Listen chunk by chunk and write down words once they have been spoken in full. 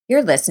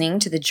You're listening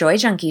to the Joy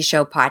Junkie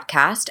Show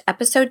podcast,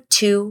 episode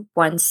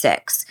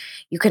 216.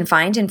 You can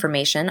find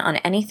information on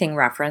anything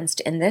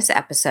referenced in this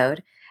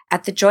episode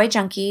at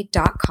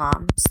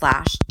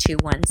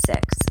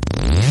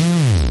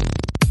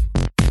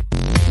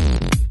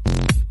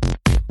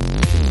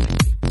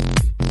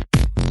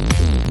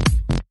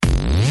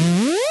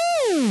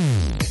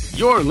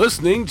You're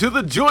listening to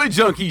the Joy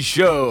Junkie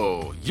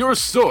Show, your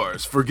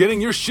source for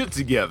getting your shit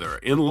together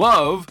in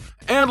love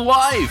and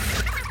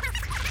life.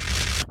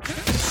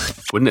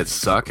 Wouldn't it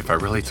suck if I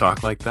really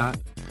talked like that?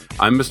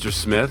 I'm Mr.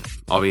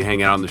 Smith. I'll be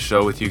hanging out on the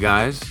show with you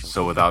guys.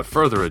 So without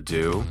further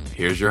ado,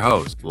 here's your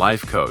host,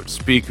 life coach,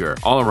 speaker,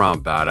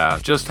 all-around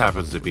badass, just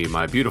happens to be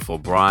my beautiful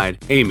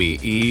bride, Amy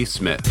E.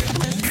 Smith.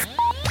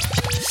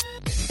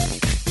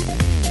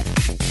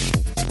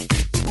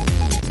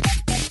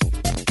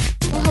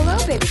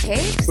 Baby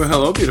cakes. Well,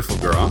 hello, beautiful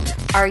girl.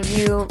 Are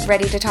you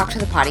ready to talk to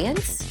the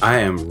audience? I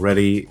am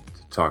ready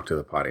to talk to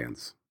the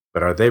audience.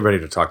 But are they ready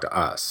to talk to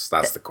us?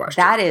 That's the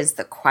question. That is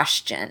the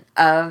question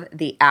of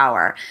the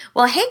hour.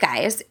 Well, hey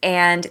guys,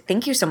 and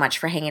thank you so much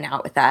for hanging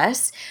out with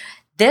us.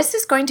 This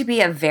is going to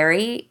be a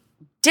very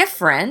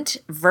different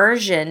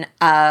version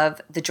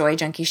of the Joy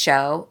Junkie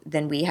Show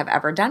than we have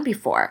ever done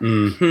before.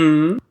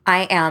 Mm-hmm.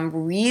 I am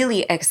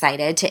really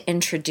excited to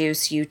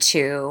introduce you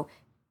to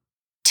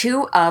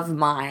two of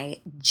my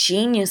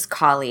genius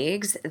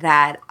colleagues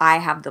that I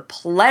have the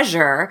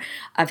pleasure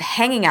of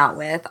hanging out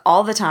with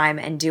all the time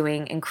and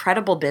doing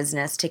incredible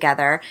business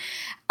together.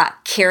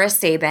 Kira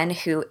Sabin,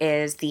 who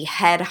is the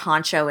head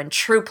honcho and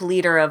troop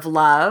leader of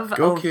Love.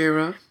 Go,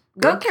 Kira.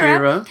 Go,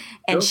 Kira.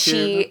 And Go,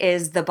 she Kira.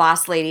 is the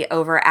boss lady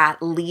over at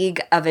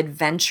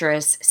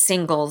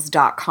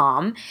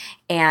leagueofadventuroussingles.com.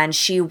 And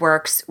she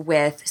works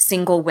with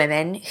single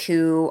women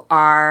who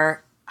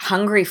are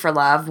hungry for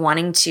love,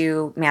 wanting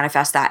to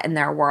manifest that in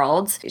their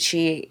worlds.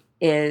 She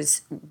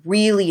is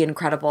really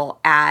incredible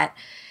at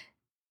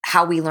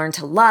how we learn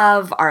to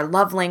love, our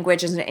love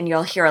languages, and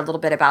you'll hear a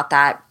little bit about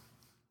that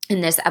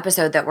in this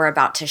episode that we're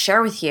about to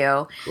share with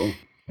you. Cool.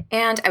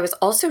 And I was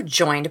also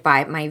joined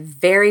by my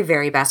very,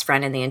 very best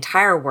friend in the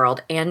entire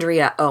world,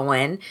 Andrea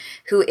Owen,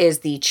 who is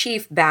the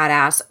chief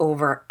badass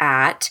over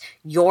at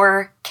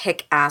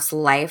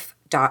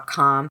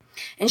YourKickAssLife.com.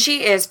 And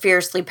she is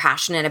fiercely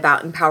passionate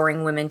about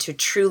empowering women to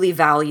truly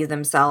value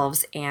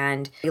themselves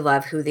and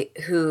love who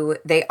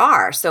they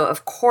are. So,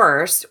 of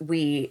course,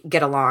 we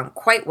get along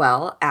quite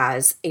well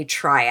as a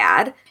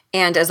triad.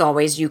 And as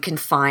always, you can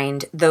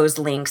find those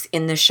links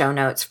in the show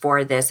notes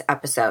for this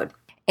episode.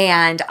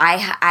 And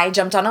I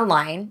jumped on a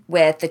line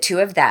with the two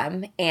of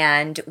them,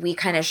 and we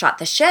kind of shot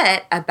the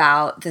shit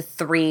about the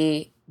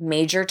three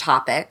major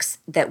topics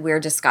that we're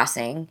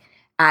discussing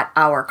at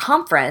our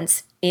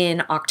conference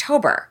in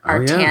October,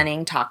 our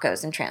Tanning,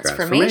 Tacos, and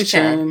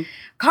Transformation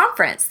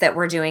conference that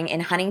we're doing in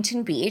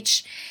Huntington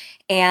Beach.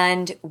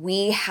 And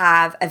we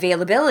have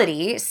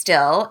availability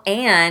still,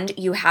 and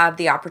you have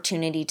the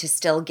opportunity to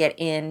still get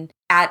in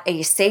at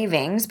a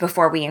savings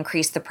before we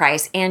increase the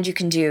price, and you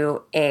can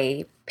do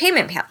a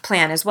payment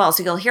plan as well.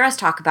 So you'll hear us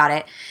talk about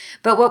it.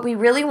 But what we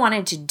really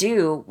wanted to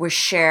do was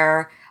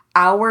share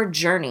our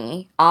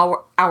journey,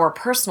 our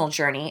personal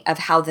journey of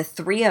how the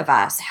three of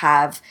us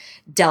have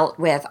dealt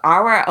with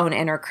our own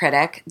inner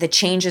critic, the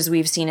changes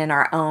we've seen in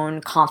our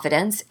own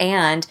confidence,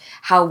 and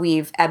how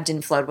we've ebbed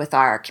and flowed with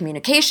our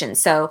communication.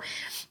 So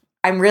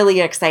I'm really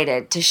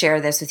excited to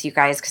share this with you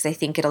guys because I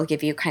think it'll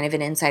give you kind of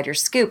an insider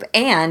scoop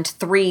and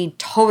three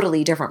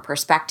totally different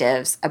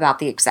perspectives about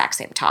the exact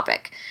same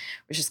topic,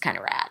 which is kind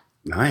of rad.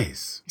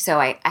 Nice.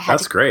 So I had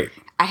That's great.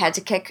 I had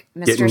to kick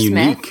Mr. Getting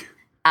Smith unique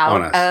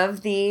out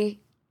of the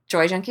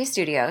Joy Junkie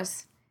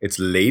Studios. It's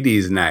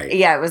ladies' night.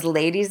 Yeah, it was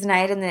ladies'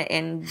 night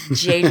in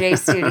JJ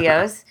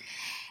Studios.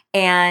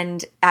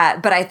 And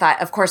but I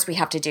thought, of course, we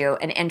have to do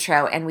an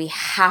intro, and we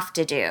have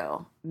to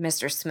do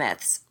Mr.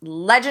 Smith's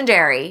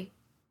legendary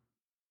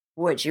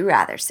Would You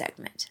Rather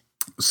segment.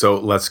 So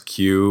let's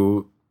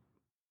cue,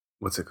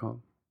 what's it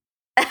called?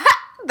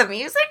 The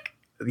music?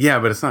 Yeah,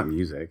 but it's not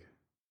music.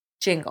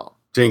 Jingle.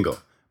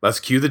 Let's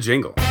cue the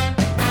jingle.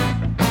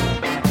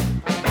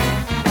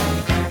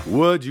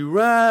 Would you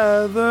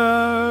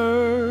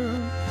rather?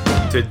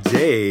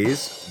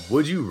 Today's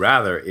Would You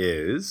Rather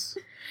is,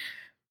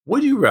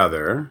 would you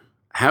rather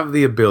have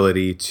the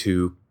ability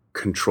to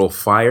control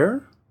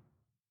fire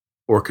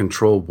or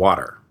control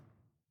water?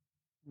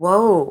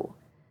 Whoa.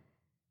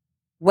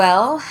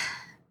 Well,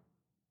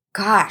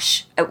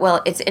 gosh.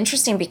 Well, it's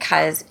interesting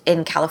because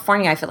in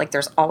California, I feel like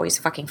there's always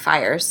fucking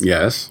fires.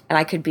 Yes. And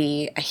I could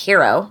be a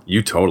hero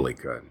You totally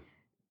could.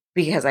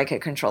 because I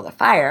could control the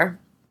fire.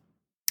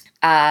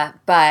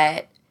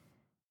 But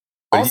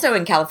also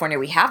in California,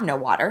 we have no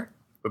water.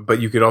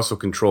 But you could also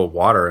control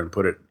water and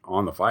put it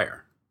on the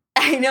fire.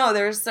 I know,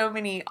 there's so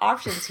many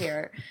options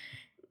here.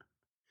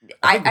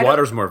 I think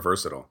water's more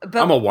versatile. But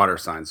I'm a water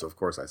sign, so of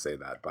course I say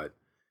that. But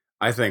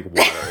I think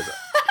water is...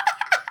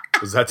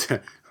 was that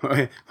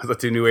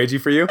too new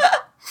agey for you?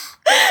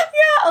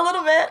 Yeah, a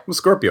little bit. I'm a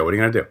Scorpio. What are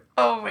you going to do?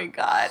 Oh, my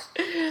God.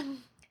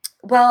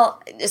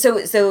 Well,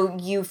 so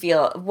you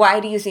feel, why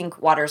do you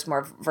think water's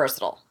more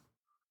versatile?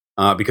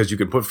 because you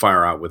can put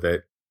fire out with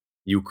it.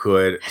 You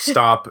could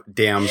stop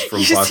dams from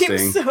you busting.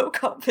 seem so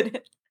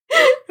confident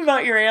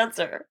about your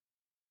answer.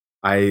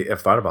 I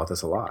have thought about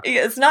this a lot.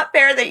 It's not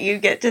fair that you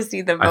get to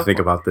see them before. I think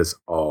about this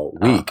all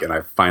week, and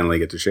I finally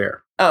get to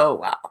share. Oh,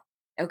 wow.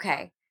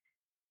 Okay.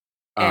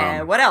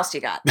 And what else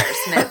you got there,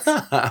 Smith?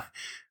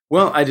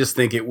 Well, I just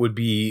think it would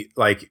be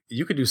like,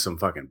 you could do some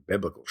fucking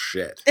biblical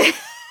shit.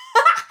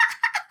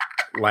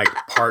 Like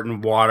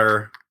parting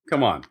water.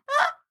 Come on.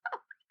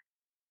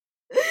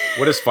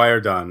 What has fire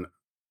done?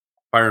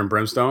 Fire and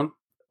brimstone?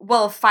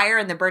 Well, fire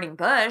in the burning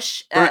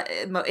bush.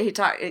 He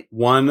talked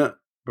one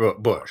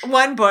bush.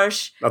 One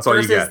bush. That's all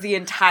you get. Versus the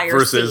entire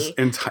versus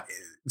sea.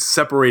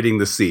 Separating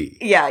the sea.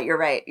 Yeah, you're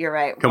right. You're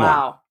right. Come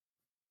on.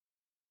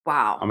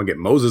 Wow. I'm gonna get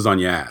Moses on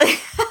your ass.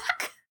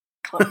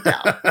 Calm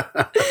down.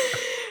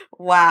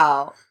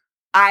 Wow.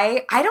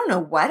 I don't know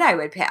what I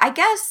would pick. I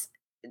guess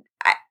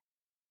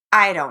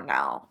I don't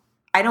know.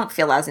 I don't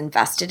feel as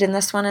invested in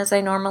this one as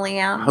I normally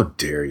am. How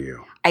dare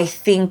you? I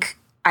think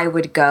I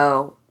would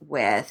go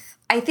with,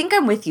 I think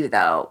I'm with you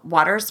though.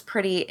 Water's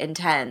pretty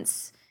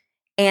intense.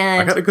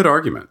 And I got a good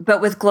argument. But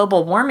with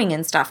global warming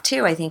and stuff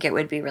too, I think it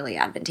would be really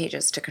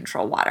advantageous to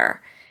control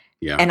water.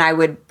 Yeah. And I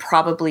would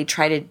probably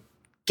try to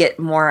get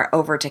more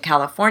over to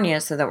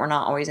California so that we're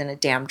not always in a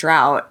damn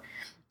drought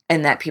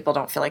and that people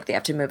don't feel like they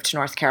have to move to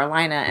North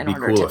Carolina in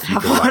order to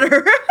have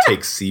water.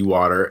 Take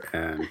seawater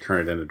and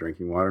turn it into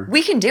drinking water.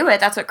 We can do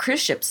it. That's what cruise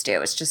ships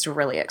do. It's just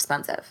really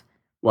expensive.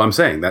 Well, I'm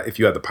saying that if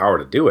you had the power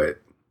to do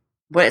it.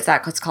 What is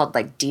that? It's called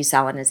like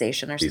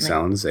desalinization or something?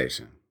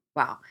 Desalinization.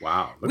 Wow.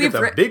 Wow. Look at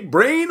the big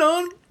brain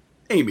on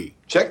Amy.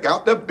 Check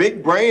out the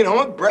big brain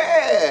on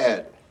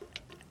Brad.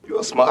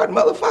 You're a smart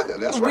motherfucker.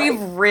 That's right.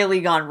 We've really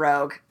gone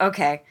rogue.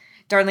 Okay.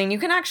 Darlene, you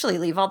can actually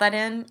leave all that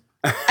in.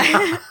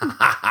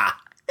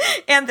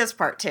 And this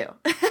part too.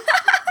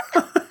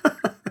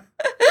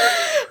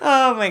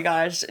 Oh my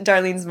gosh.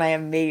 Darlene's my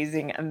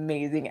amazing,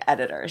 amazing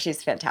editor.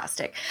 She's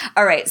fantastic.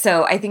 All right.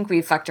 So I think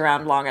we fucked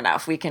around long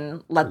enough. We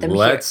can let them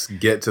Let's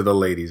get to the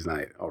ladies'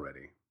 night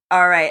already.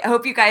 All right. I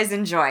hope you guys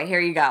enjoy. Here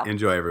you go.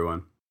 Enjoy,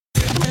 everyone.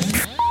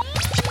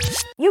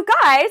 You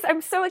guys,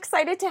 I'm so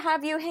excited to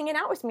have you hanging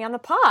out with me on the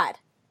pod.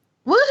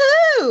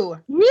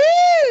 Woohoo!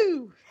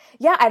 Woo!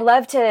 Yeah, I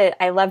love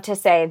to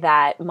say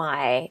that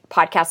my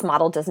podcast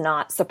model does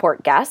not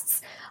support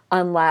guests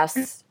unless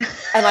it's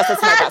my best friend.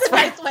 That's a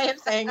nice way of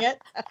saying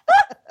it.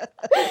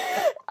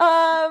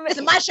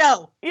 It's my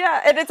show.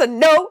 Yeah, and it's a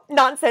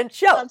no-nonsense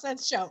show.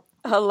 Nonsense show.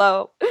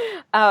 Hello.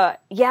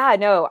 Yeah,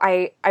 no,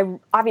 I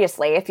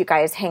obviously, if you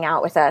guys hang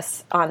out with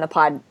us on the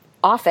pod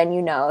often,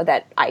 you know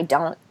that I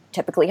don't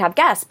typically have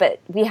guests,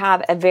 but we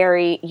have a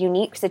very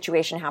unique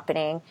situation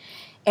happening.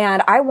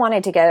 And I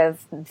wanted to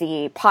give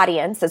the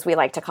podience, as we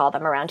like to call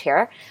them around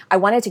here, I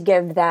wanted to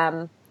give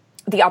them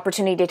the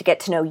opportunity to get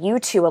to know you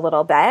two a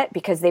little bit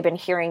because they've been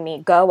hearing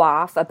me go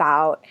off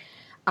about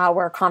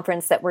our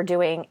conference that we're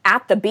doing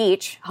at the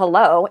beach,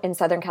 in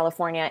Southern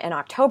California in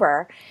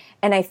October.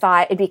 And I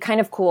thought it'd be kind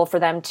of cool for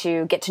them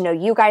to get to know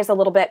you guys a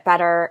little bit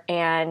better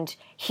and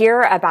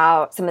hear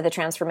about some of the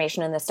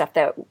transformation and the stuff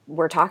that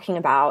we're talking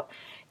about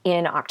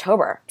in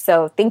October.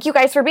 So thank you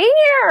guys for being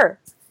here.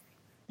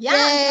 Yeah,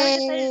 I'm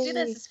so excited to do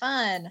this. It's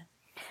fun.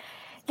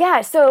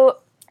 Yeah, so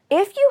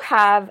if you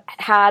have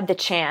had the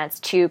chance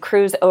to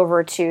cruise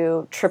over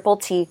to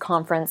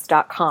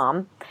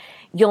TTTconference.com,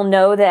 you'll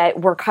know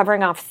that we're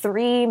covering off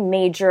 3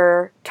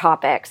 major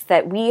topics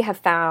that we have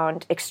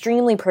found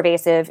extremely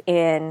pervasive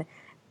in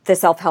the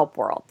self-help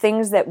world.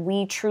 Things that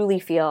we truly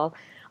feel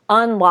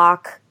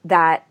unlock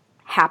that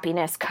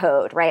happiness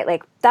code, right?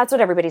 Like, that's what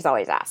everybody's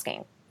always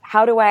asking.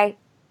 How do I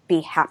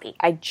be happy?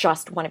 I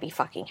just want to be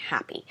fucking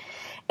happy.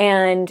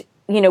 And,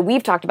 you know,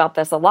 we've talked about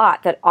this a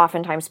lot, that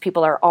oftentimes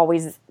people are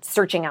always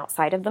searching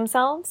outside of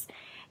themselves.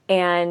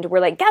 And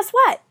we're like, guess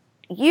what?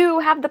 You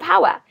have the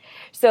power.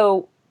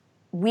 So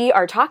we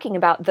are talking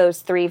about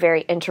those 3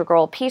 very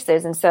integral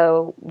pieces. And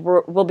so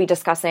we'll be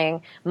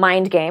discussing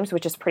mind games,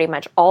 which is pretty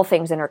much all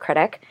things inner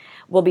critic.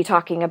 We'll be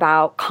talking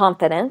about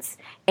confidence,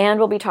 and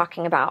we'll be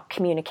talking about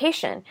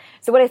communication.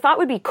 So what I thought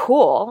would be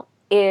cool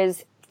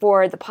is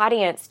for the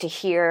audience to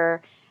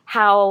hear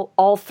how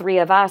all 3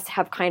 of us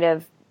have kind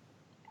of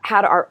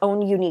had our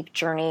own unique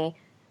journey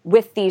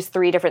with these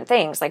 3 different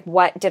things. Like,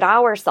 what did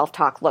our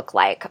self-talk look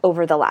like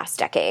over the last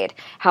decade?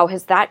 How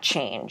has that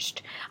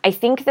changed? I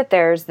think that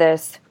there's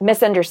this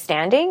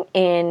misunderstanding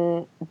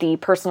in the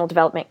personal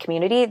development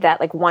community that,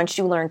 like, once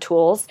you learn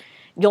tools,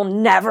 you'll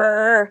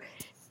never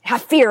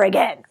have fear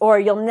again, or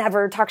you'll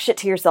never talk shit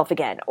to yourself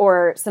again,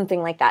 or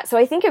something like that. So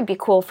I think it'd be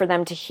cool for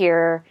them to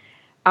hear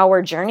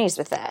our journeys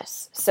with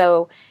this.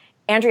 So,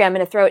 Andrea, I'm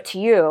going to throw it to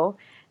you.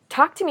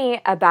 Talk to me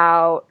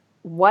about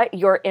what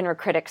your inner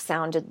critic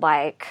sounded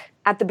like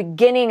at the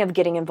beginning of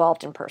getting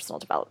involved in personal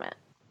development.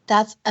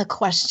 That's a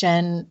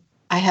question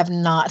I have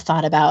not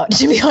thought about,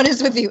 to be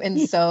honest with you,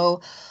 in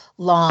so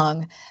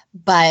long.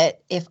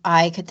 But if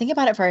I could think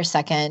about it for a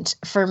second,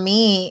 for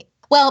me,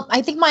 well,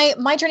 I think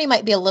my journey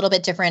might be a little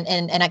bit different,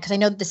 and because I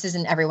know this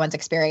isn't everyone's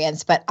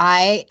experience, but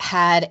I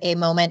had a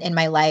moment in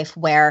my life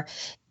where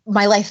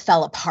my life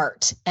fell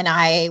apart and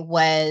I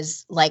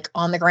was like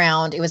on the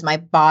ground. It was my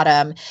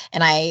bottom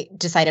and I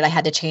decided I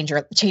had to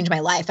change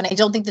my life. And I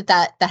don't think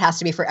that has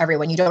to be for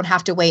everyone. You don't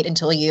have to wait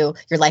until your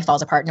life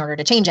falls apart in order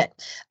to change it.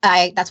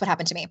 That's what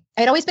happened to me.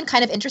 I'd always been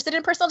kind of interested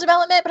in personal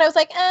development, but I was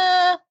like,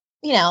 I'll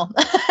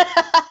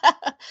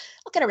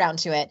get around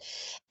to it.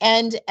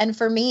 And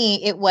for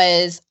me, it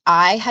was,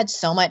 I had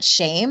so much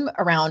shame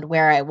around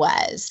where I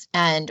was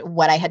and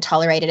what I had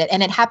tolerated it.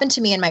 And it happened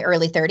to me in my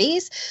early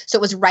 30s. So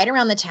it was right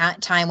around the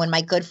time when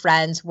my good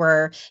friends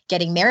were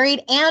getting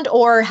married and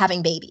or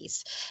having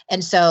babies.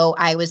 And so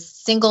I was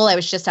single. I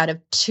was just out of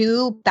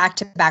 2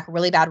 back-to-back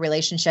really bad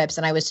relationships.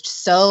 And I was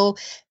so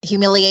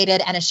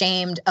humiliated and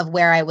ashamed of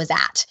where I was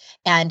at.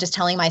 And just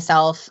telling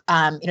myself,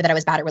 that I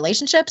was bad at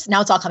relationships. Now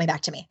it's all coming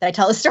back to me that I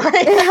tell the story.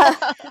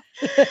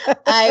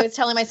 I was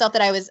telling myself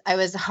that I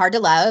was hard to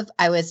love.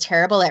 I was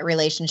terrible at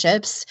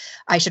relationships.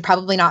 I should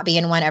probably not be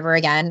in one ever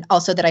again.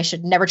 Also that I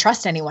should never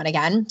trust anyone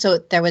again. So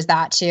there was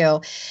that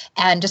too.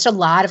 And just a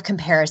lot of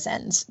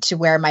comparisons to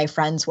where my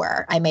friends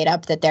were. I made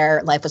up that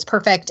their life was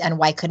perfect. And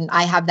why couldn't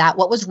I have that?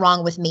 What was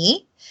wrong with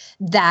me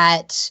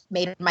that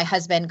made my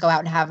husband go out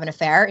and have an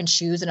affair and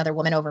choose another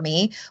woman over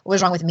me? What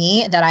was wrong with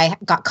me that I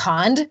got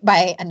conned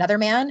by another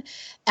man?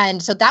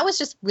 And so that was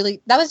just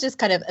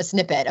kind of a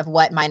snippet of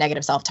what my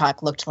negative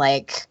self-talk looked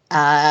like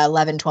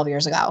 11, 12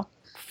 years ago.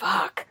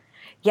 Fuck.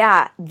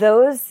 Yeah.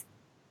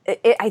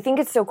 I think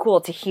it's so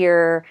cool to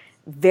hear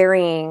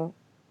varying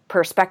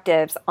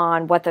perspectives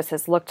on what this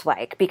has looked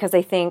like, because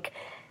I think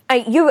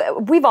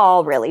we've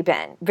all really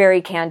been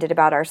very candid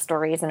about our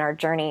stories and our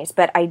journeys,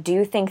 but I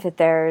do think that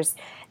there's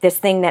this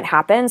thing that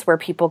happens where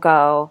people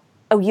go,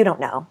 "Oh, you don't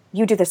know.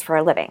 You do this for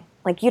a living.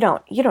 Like you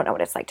don't know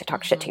what it's like to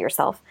talk shit to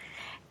yourself."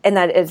 And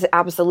that is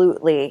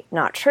absolutely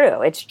not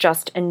true. It's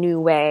just a new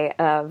way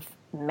of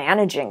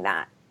managing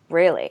that,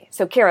 really.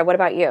 So Kira, what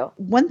about you?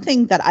 One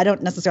thing that I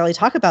don't necessarily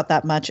talk about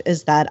that much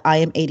is that I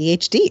am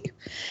ADHD.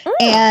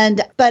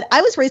 But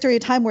I was raised during a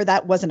time where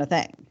that wasn't a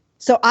thing.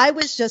 So I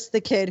was just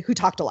the kid who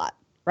talked a lot.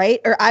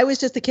 Right? Or I was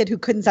just a kid who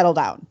couldn't settle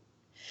down.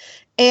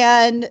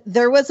 And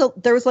there was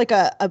like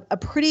a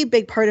pretty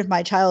big part of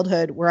my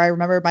childhood where I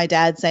remember my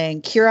dad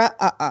saying, Kira,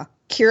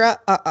 Kira,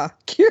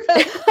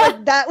 Kira.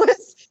 Like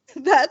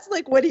that's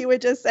like what he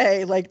would just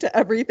say, like to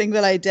everything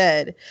that I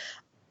did.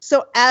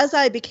 So as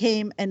I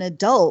became an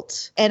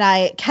adult and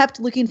I kept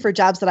looking for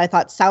jobs that I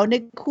thought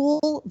sounded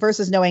cool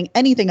versus knowing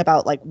anything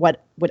about like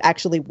what would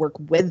actually work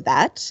with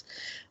that.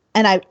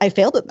 And I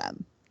failed at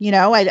them.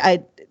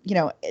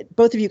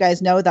 Both of you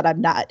guys know that I'm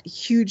not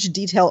huge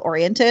detail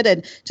oriented.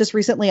 And just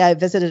recently I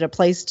visited a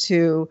place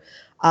to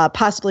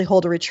possibly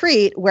hold a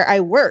retreat where I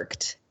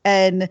worked.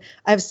 And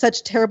I have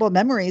such terrible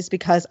memories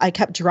because I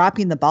kept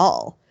dropping the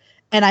ball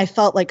and I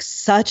felt like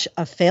such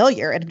a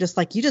failure. And I'm just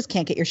like, you just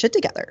can't get your shit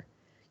together.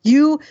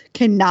 You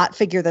cannot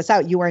figure this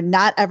out. You are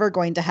not ever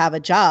going to have a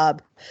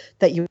job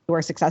that you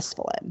are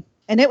successful in.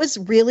 And it was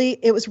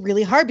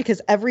really hard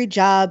because every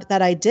job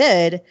that I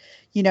did,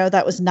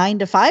 that was 9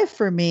 to 5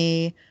 for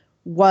me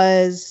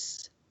I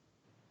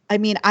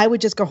would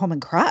just go home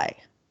and cry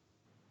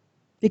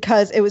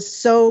because it was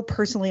so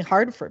personally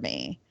hard for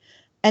me.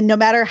 And no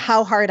matter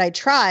how hard I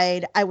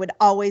tried, I would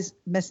always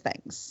miss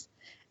things.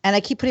 And I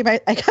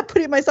kept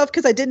putting myself,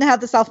 because I didn't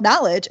have the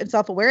self-knowledge and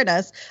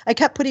self-awareness, I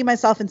kept putting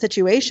myself in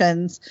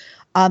situations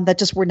that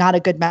just were not a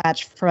good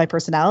match for my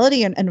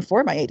personality and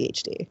for my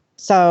ADHD.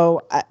 So,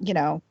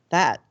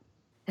 that.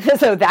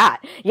 So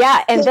that,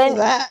 yeah. And then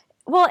that.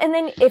 Well, and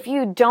then if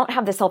you don't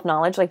have the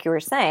self-knowledge, like you were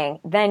saying,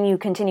 then you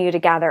continue to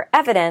gather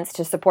evidence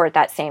to support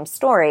that same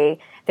story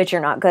that you're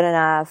not good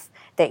enough,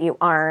 that you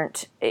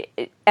aren't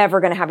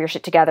ever going to have your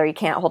shit together, you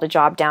can't hold a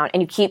job down,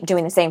 and you keep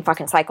doing the same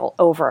fucking cycle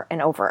over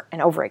and over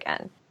and over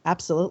again.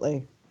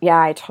 Absolutely.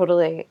 Yeah, I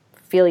totally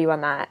feel you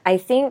on that. I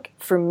think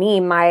for me,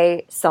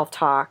 my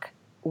self-talk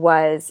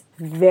was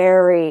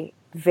very,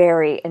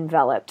 very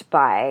enveloped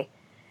by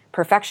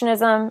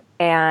perfectionism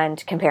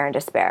and compare and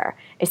despair,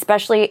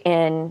 especially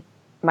in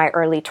my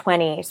early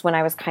 20s when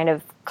I was kind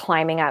of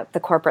climbing out the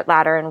corporate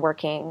ladder and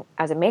working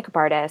as a makeup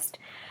artist.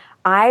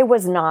 I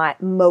was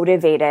not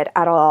motivated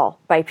at all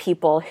by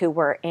people who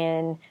were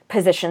in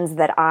positions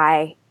that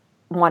I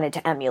wanted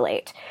to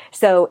emulate.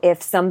 So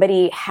if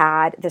somebody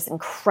had this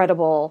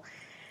incredible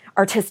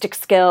artistic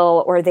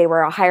skill or they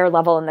were a higher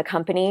level in the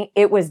company,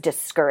 it was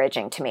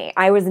discouraging to me.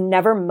 I was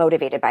never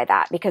motivated by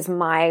that because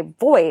my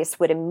voice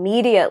would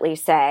immediately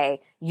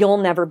say, "You'll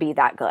never be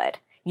that good.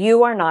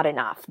 You are not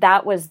enough."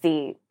 That was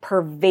the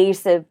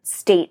pervasive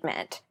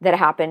statement that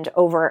happened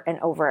over and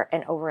over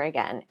and over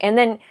again. And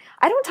then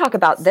I don't talk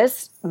about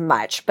this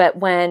much, but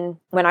when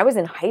I was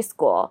in high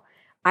school,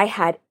 I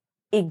had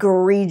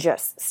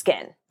egregious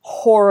skin,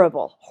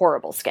 horrible,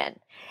 horrible skin.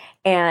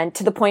 And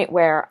to the point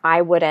where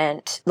I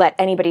wouldn't let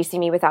anybody see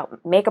me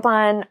without makeup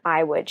on.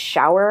 I would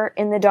shower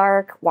in the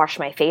dark, wash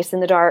my face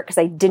in the dark, because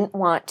I didn't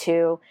want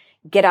to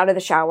get out of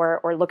the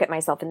shower or look at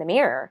myself in the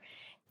mirror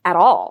at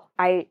all.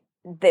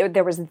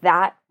 There was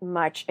that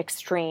much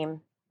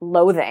extreme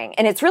loathing.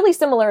 And it's really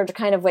similar to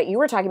kind of what you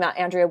were talking about,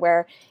 Andrea,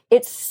 where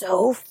it's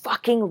so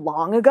fucking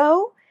long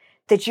ago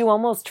that you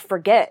almost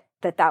forget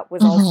that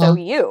was also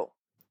you,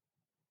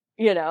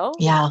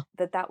 Yeah.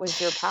 that was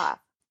your path.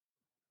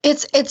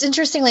 It's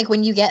interesting, like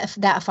when you get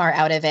that far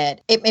out of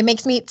it, it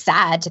makes me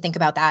sad to think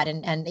about that.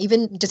 And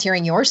even just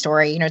hearing your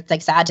story, it's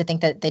like sad to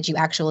think that you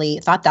actually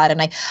thought that.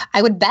 And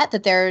I would bet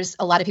that there's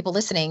a lot of people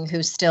listening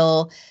who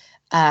still,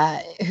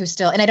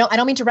 and I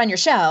don't mean to run your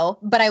show,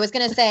 but I was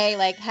going to say,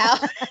 like, how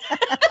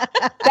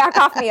back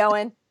off me,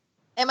 Owen.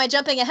 Am I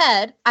jumping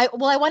ahead? I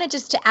wanted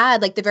just to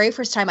add, like, the very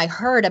first time I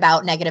heard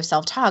about negative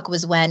self-talk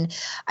was when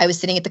I was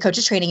sitting at the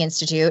Coaches Training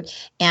Institute,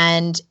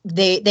 and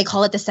they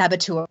call it the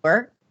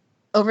saboteur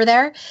over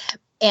there.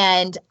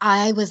 And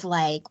I was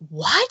like,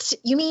 what?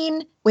 You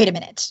mean, wait a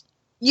minute.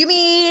 You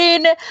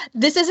mean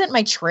this isn't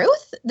my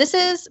truth?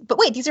 But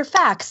wait, these are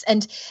facts.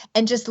 And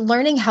just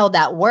learning how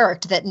that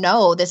worked, that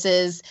no, this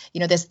is,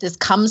 this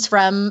comes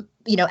from,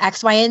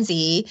 X, Y, and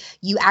Z.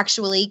 You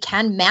actually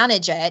can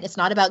manage it. It's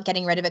not about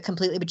getting rid of it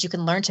completely, but you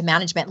can learn to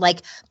manage it.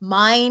 Like,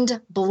 mind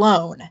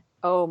blown.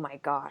 Oh my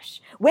gosh.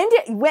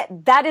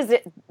 That is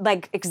it,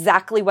 like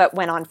exactly what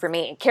went on for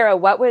me. Kara,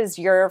 what was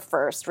your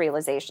first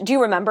realization? Do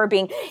you remember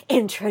being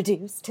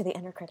introduced to the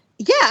inner critic?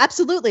 Yeah,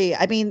 absolutely.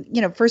 I mean,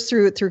 first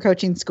through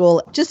coaching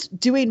school, just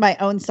doing my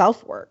own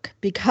self work,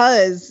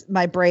 because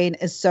my brain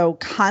is so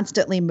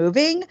constantly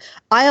moving,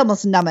 I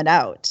almost numb it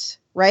out,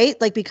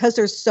 right? Like, because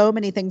there's so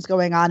many things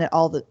going on at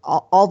all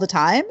the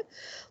time,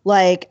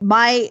 like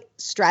my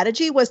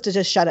strategy was to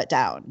just shut it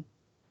down.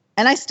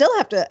 And I still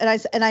have to,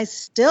 and I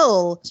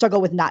still struggle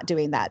with not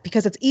doing that,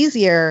 because it's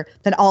easier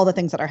than all the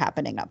things that are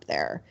happening up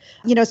there.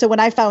 So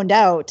when I found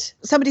out,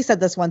 somebody said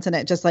this once and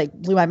it just like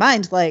blew my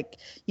mind, like,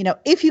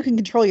 if you can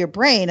control your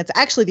brain, it's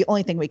actually the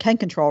only thing we can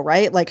control,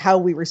 right? Like how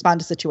we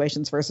respond to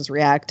situations versus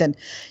react. And,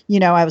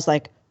 I was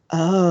like,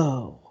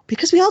 oh,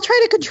 because we all try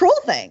to control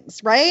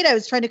things, right? I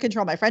was trying to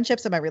control my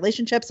friendships and my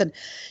relationships and,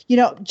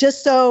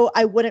 just so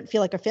I wouldn't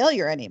feel like a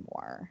failure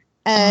anymore.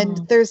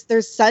 And there's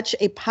such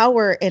a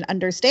power in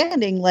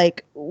understanding,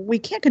 like, we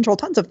can't control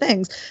tons of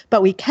things,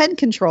 but we can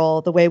control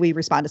the way we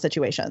respond to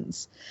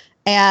situations.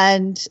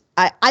 And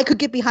I could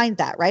get behind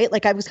that, right?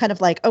 Like, I was kind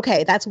of like,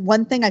 okay, that's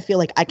one thing I feel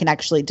like I can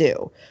actually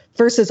do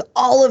versus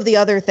all of the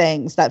other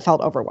things that felt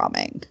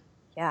overwhelming.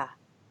 Yeah.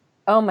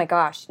 Oh my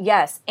gosh.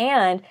 Yes.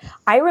 And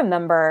I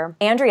remember,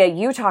 Andrea,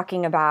 you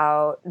talking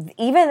about,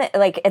 even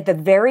like at the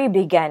very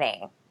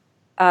beginning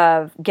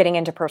of getting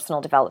into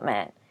personal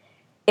development,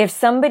 if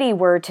somebody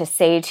were to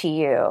say to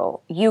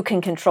you, you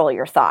can control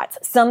your thoughts,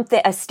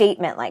 a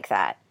statement like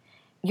that,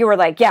 you were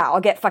like, yeah,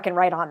 I'll get fucking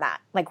right on that.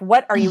 Like,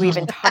 what are you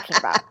even talking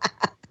about?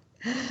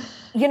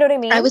 You know what I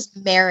mean? I was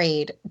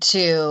married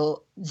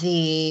to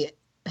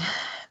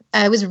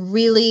I was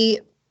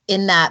really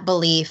in that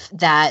belief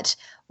that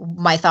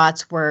my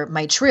thoughts were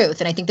my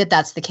truth. And I think that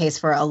that's the case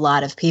for a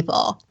lot of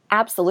people.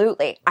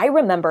 Absolutely. I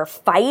remember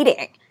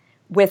fighting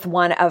with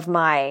one of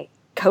my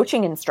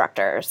coaching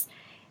instructors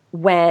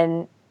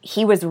when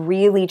he was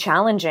really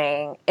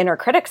challenging inner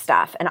critic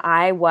stuff. And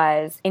I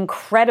was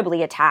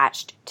incredibly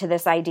attached to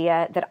this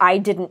idea that I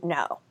didn't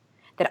know,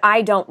 that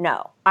I don't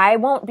know. I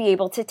won't be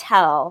able to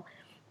tell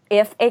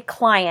if a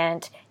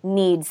client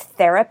needs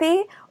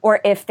therapy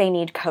or if they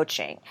need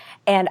coaching.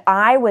 And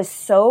I was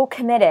so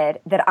committed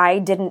that I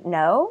didn't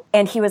know.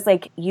 And he was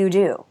like, you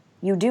do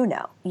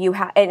know. You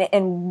have,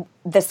 and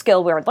the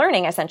skill we're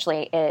learning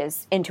essentially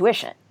is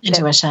intuition.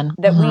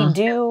 That we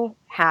do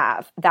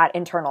have that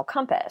internal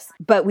compass,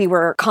 but we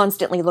were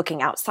constantly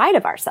looking outside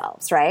of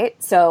ourselves,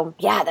 right? So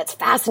yeah, that's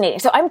fascinating.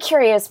 So I'm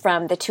curious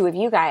from the two of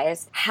you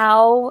guys,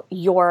 how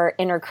your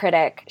inner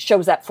critic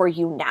shows up for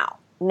you now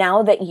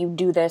that you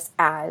do this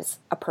as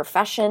a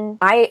profession.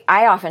 I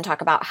often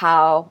talk about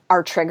how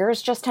our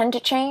triggers just tend to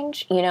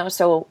change,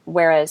 so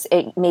whereas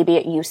it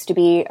used to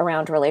be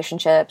around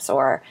relationships,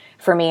 or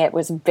for me, it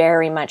was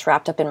very much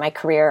wrapped up in my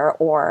career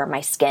or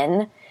my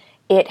skin,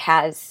 it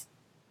has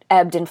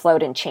ebbed and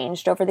flowed and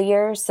changed over the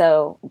years.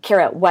 So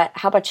Kira,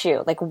 how about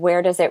you? Like,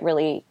 where does it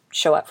really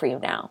show up for you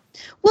now?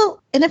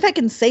 Well, and if I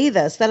can say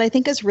this, that I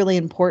think is really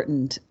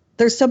important.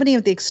 There's so many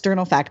of the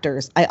external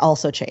factors I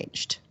also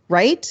changed,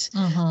 right?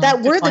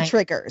 That were the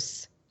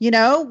triggers,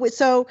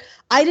 So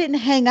I didn't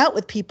hang out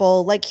with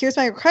people like, here's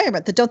my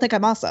requirement, that don't think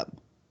I'm awesome.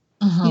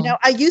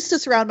 I used to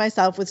surround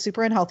myself with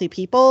super unhealthy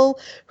people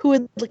who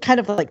would kind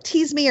of like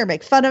tease me or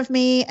make fun of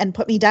me and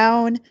put me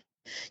down.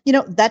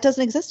 That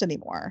doesn't exist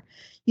anymore.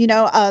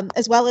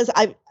 As well as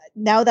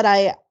now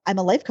that I'm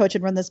a life coach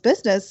and run this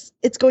business,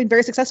 it's going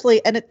very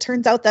successfully. And it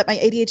turns out that my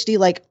ADHD,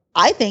 like,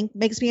 I think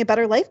makes me a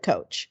better life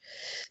coach.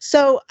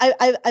 So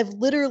I've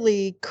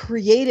literally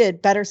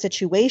created better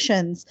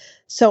situations.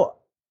 So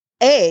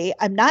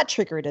I'm not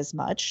triggered as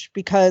much,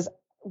 because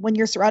when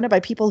you're surrounded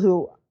by people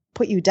who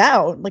put you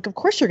down, like, of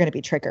course you're going to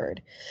be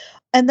triggered.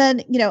 And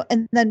then,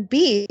 and then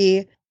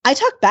B, I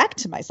talk back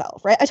to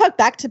myself, right? I talk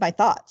back to my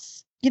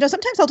thoughts.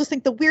 Sometimes I'll just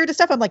think the weirdest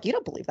stuff. I'm like, you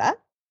don't believe that.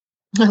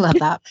 I love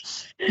that.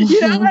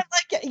 I'm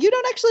like, you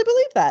don't actually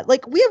believe that.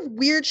 Like, we have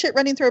weird shit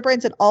running through our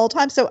brains at all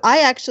times. So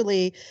I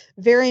actually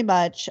very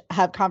much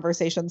have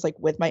conversations like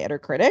with my inner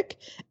critic.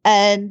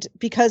 And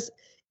because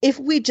if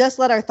we just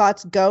let our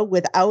thoughts go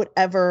without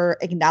ever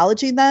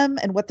acknowledging them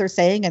and what they're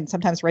saying and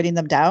sometimes writing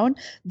them down,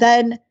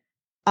 then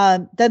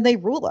they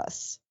rule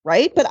us,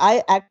 right? But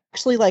I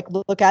actually like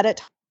look at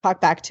it,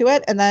 talk back to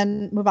it, and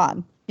then move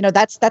on.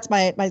 That's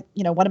my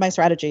one of my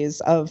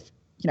strategies of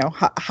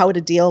how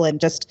to deal, and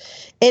just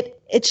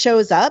it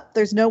shows up.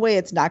 There's no way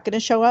it's not going to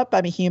show up.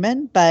 I'm a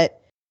human,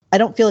 but I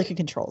don't feel like it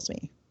controls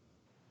me.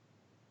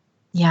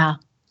 Yeah.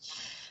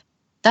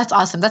 That's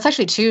awesome. That's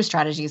actually 2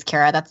 strategies,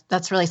 Kara.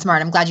 That's really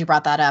smart. I'm glad you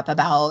brought that up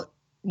about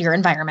your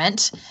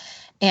environment,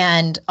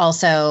 and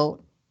also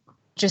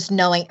just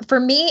knowing. For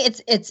me,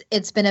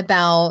 it's been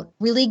about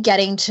really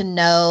getting to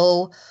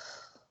know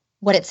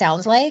what it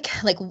sounds like,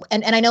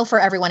 and I know for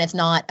everyone it's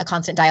not a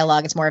constant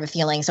dialogue, it's more of a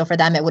feeling. So for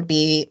them it would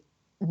be,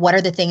 what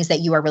are the things that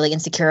you are really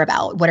insecure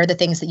about? What are the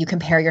things that you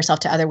compare yourself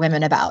to other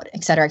women about,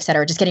 et cetera,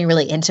 just getting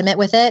really intimate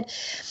with it.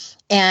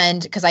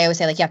 And because I always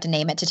say, you have to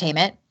name it to tame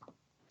it.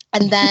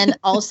 And then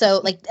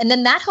also and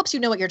then that helps you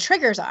know what your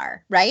triggers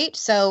are, right?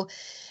 So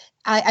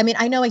I mean,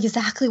 I know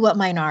exactly what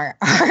mine are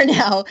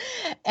now.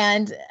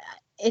 And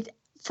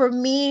for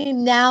me,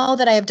 now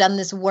that I have done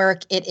this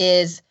work,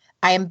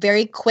 I am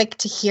very quick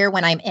to hear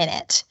when I'm in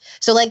it.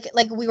 So like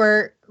we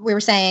were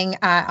saying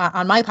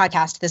on my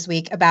podcast this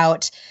week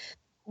about,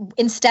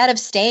 instead of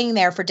staying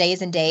there for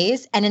days and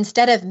days, and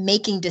instead of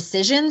making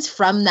decisions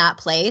from that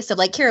place of,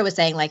 like Kira was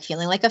saying,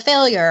 feeling like a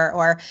failure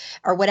or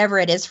whatever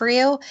it is for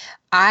you,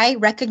 I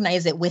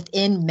recognize it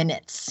within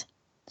minutes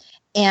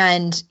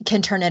and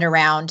can turn it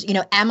around.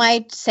 Am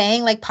I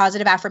saying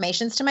positive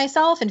affirmations to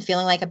myself and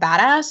feeling like a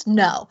badass?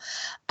 No,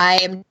 I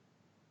am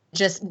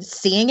just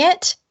seeing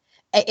it.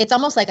 It's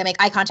almost like I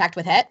make eye contact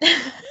with it.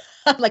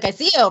 I'm like, I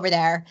see you over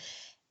there,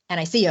 and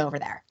I see you over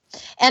there.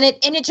 And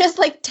it just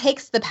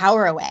takes the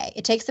power away.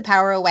 It takes the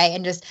power away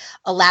and just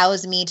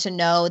allows me to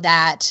know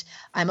that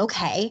I'm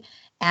okay.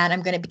 And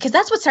I'm going to, because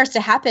that's what starts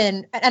to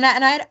happen. And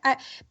I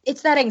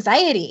it's that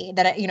anxiety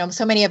that,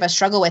 so many of us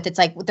struggle with. It's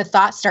like the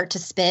thoughts start to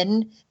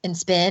spin and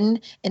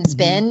spin and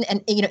spin.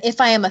 And,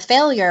 if I am a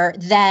failure,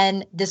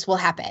 then this will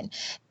happen.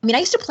 I mean, I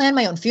used to plan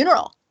my own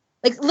funeral,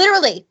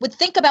 literally would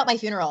think about my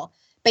funeral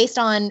based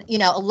on,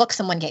 a look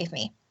someone gave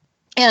me.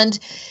 And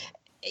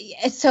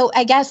so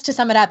I guess to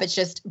sum it up, it's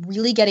just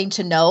really getting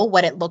to know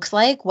what it looks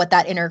like, what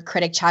that inner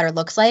critic chatter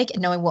looks like,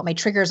 and knowing what my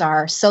triggers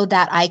are so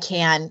that I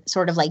can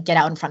sort of get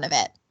out in front of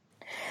it.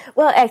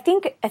 Well, I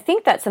think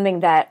that's something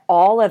that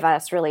all of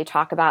us really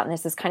talk about, and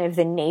this is kind of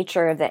the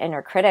nature of the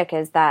inner critic,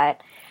 is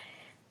that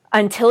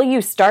until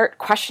you start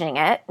questioning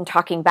it and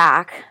talking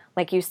back,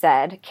 like you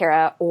said,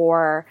 Kara,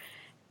 or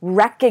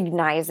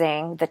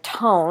recognizing the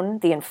tone,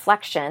 the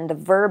inflection, the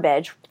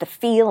verbiage, the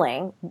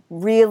feeling,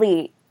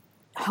 really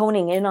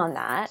honing in on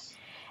that,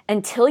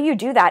 until you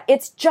do that,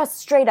 it's just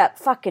straight up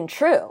fucking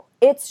true.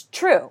 It's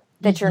true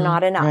that you're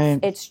not enough. Right.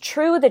 It's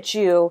true that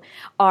you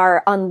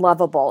are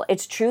unlovable.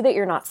 It's true that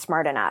you're not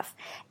smart enough.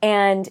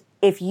 And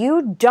if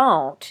you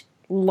don't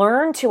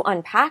learn to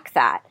unpack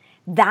that,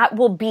 that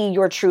will be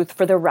your truth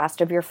for the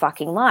rest of your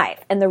fucking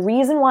life. And the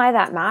reason why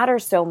that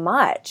matters so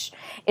much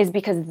is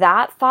because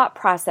that thought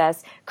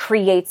process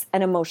creates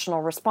an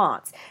emotional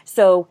response.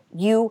 So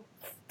you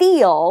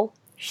feel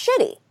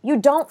shitty. You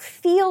don't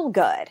feel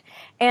good.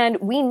 And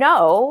we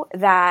know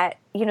that,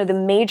 the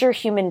major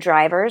human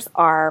drivers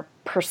are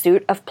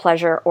pursuit of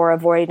pleasure or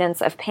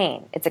avoidance of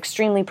pain. It's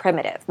extremely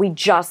primitive. We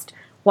just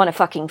want to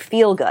fucking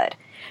feel good.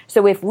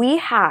 So if we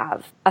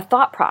have a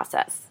thought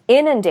process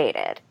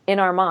inundated in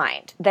our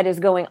mind that is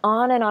going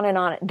on and on and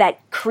on, that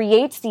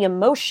creates the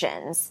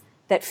emotions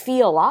that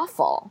feel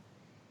awful,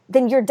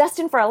 then you're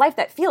destined for a life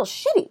that feels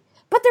shitty.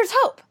 But there's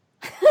hope.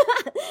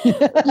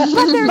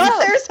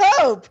 There's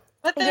hope.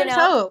 But there's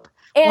hope.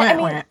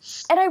 And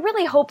and I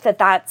really hope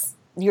that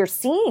you're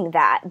seeing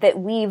that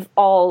we've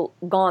all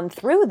gone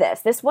through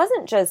this. This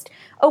wasn't just,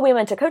 we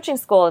went to coaching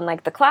school and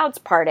the clouds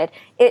parted.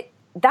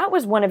 That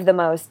was one of the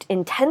most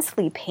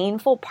intensely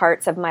painful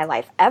parts of my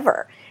life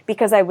ever,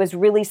 because I was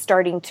really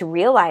starting to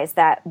realize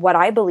that what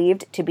I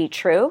believed to be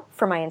true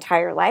for my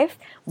entire life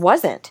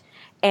wasn't.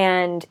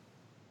 And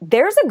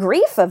there's a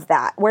grief of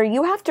that where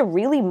you have to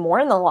really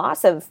mourn the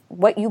loss of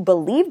what you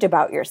believed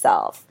about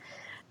yourself.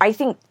 I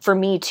think for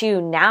me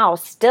too, now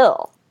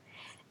still,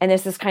 and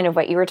this is kind of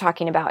what you were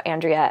talking about,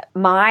 Andrea,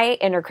 my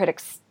inner critic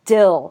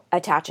still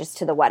attaches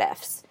to the what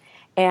ifs.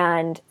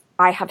 And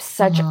I have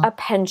such a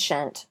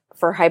penchant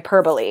for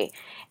hyperbole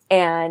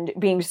and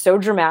being so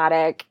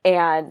dramatic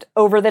and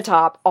over the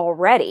top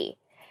already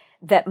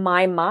that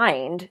my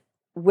mind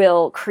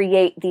will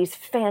create these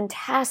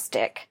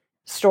fantastic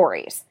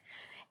stories.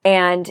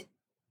 And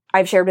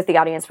I've shared with the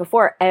audience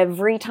before,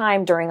 every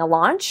time during a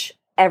launch,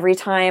 every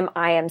time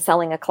I am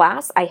selling a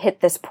class, I hit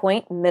this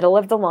point, middle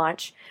of the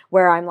launch,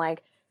 where I'm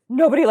like,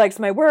 nobody likes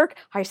my work.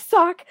 I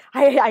suck.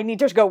 I need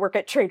to go work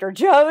at Trader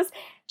Joe's.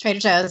 Trader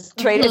Joe's.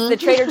 It's the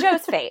Trader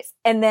Joe's phase.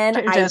 And then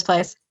Trader Joe's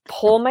place.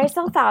 Pull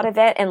myself out of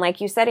it. And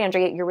like you said,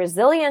 Andrea, your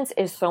resilience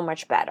is so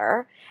much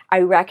better.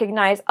 I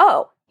recognize,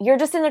 you're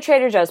just in the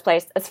Trader Joe's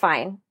place. It's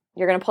fine.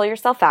 You're going to pull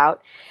yourself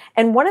out.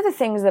 And one of the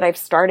things that I've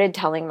started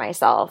telling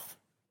myself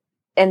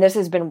and this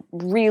has been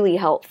really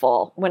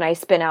helpful when I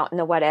spin out in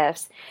the what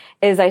ifs,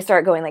 is I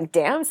start going like,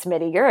 damn,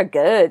 Smitty, you're a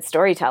good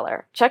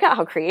storyteller. Check out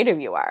how creative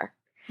you are.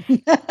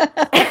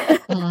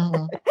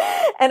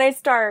 And I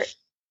start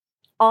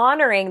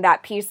honoring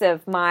that piece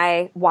of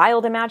my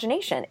wild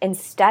imagination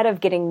instead of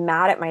getting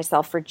mad at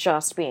myself for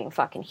just being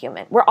fucking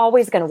human. We're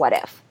always going to what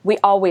if. We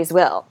always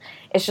will.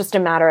 It's just a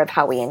matter of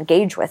how we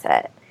engage with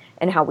it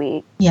and how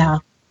we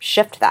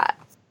shift that.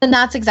 And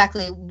that's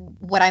exactly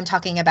what I'm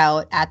talking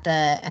about at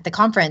the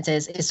conference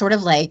is sort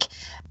of like,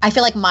 I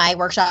feel like my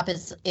workshop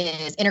is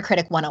Inner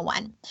Critic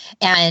 101.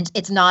 And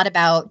it's not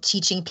about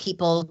teaching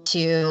people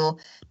to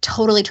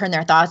totally turn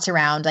their thoughts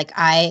around. Like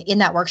in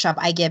that workshop,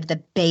 I give the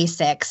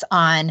basics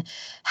on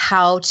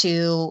how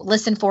to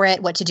listen for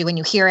it, what to do when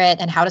you hear it,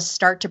 and how to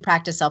start to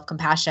practice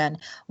self-compassion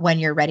when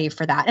you're ready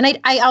for that. And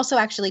I also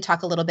actually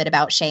talk a little bit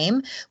about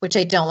shame, which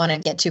I don't want to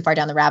get too far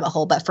down the rabbit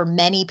hole, but for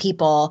many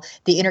people,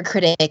 the inner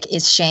critic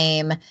is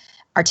shame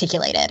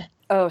articulated.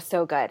 Oh,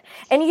 so good.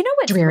 And you know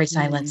what? Dreary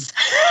silence.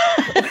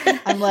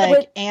 I'm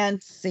like,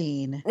 and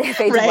scene.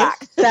 Fade to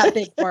black. That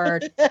big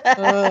word.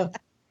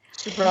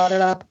 She brought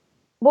it up.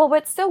 Well,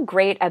 what's so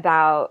great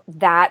about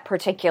that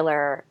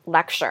particular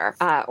lecture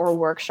or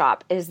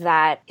workshop is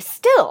that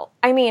still,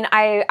 I mean,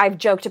 I've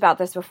joked about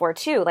this before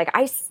too. Like,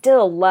 I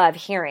still love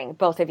hearing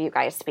both of you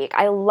guys speak.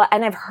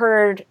 And I've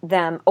heard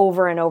them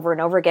over and over and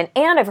over again.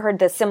 And I've heard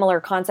the similar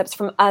concepts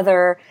from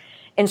other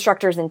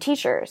instructors and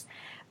teachers.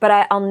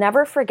 But I'll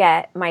never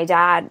forget, my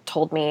dad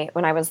told me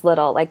when I was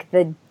little, like,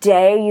 the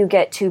day you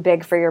get too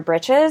big for your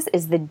britches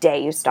is the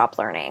day you stop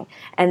learning.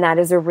 And that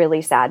is a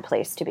really sad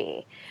place to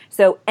be.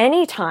 So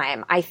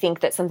anytime I think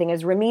that something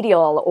is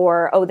remedial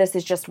or, oh, this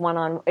is just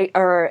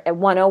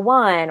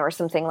 101 or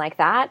something like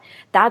that,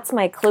 that's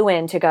my clue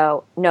in to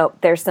go, nope,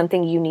 there's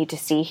something you need to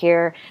see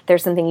here.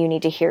 There's something you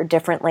need to hear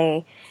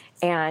differently.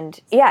 And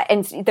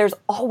and there's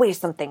always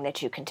something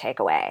that you can take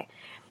away.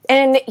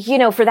 And, you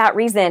know, for that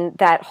reason,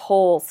 that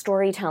whole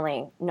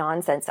storytelling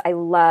nonsense, I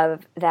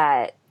love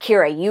that,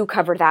 Kira, you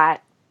covered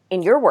that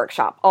in your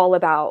workshop, all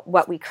about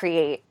what we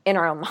create in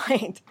our own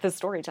mind, the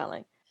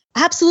storytelling.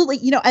 Absolutely.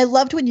 You know, I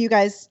loved when you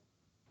guys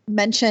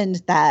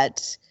mentioned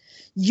that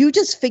you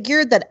just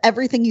figured that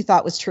everything you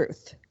thought was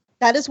truth.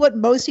 That is what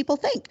most people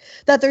think,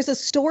 that there's a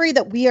story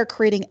that we are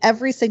creating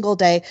every single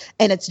day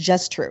and it's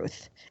just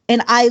truth.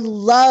 And I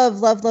love,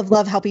 love, love,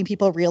 love helping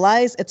people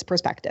realize it's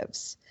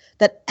perspectives.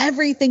 That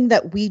everything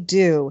that we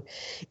do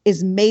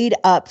is made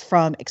up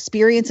from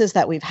experiences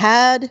that we've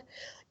had,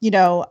 you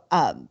know,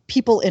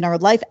 people in our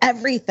life,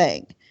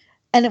 everything.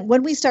 And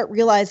when we start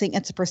realizing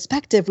it's a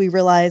perspective, we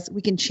realize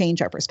we can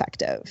change our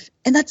perspective.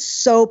 And that's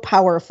so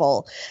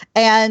powerful.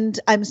 And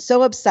I'm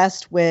so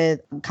obsessed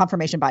with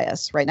confirmation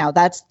bias right now.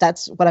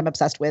 That's what I'm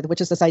obsessed with, which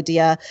is this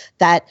idea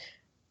that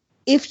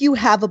if you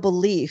have a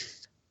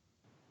belief,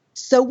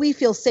 so we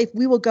feel safe,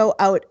 we will go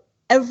out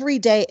every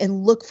day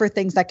and look for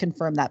things that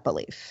confirm that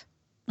belief.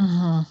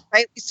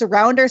 Right? We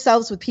surround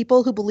ourselves with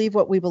people who believe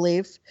what we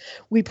believe.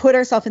 We put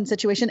ourselves in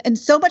situation, and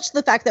so much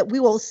the fact that we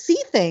will see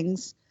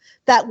things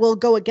that will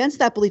go against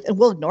that belief and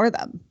we'll ignore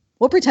them.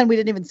 We'll pretend we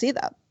didn't even see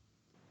them.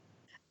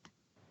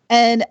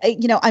 And,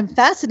 you know, I'm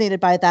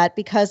fascinated by that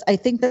because I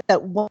think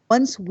that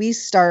once we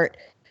start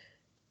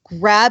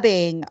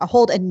grabbing a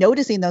hold and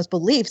noticing those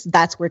beliefs,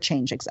 that's where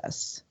change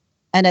exists.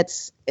 And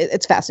it's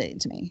fascinating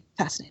to me.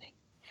 Fascinating.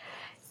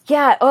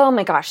 Yeah. Oh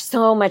my gosh.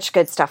 So much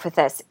good stuff with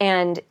this.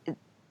 And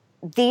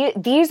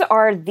these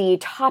are the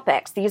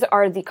topics. These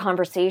are the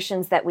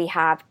conversations that we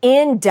have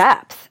in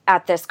depth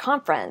at this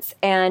conference.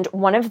 And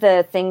one of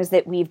the things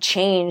that we've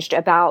changed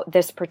about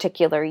this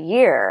particular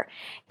year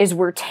is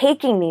we're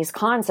taking these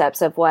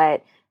concepts of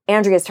what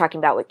Andrea's talking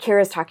about, what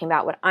Kira's talking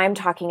about, what I'm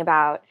talking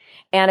about.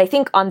 And I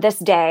think on this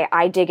day,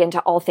 I dig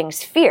into all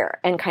things fear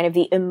and kind of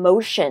the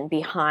emotion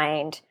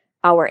behind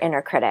our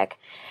inner critic.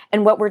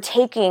 And what we're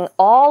taking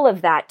all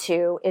of that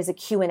to is a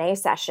Q&A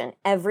session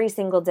every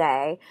single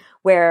day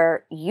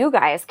where you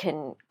guys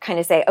can kind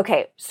of say,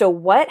 okay, so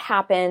what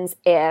happens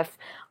if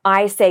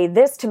I say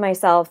this to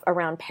myself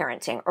around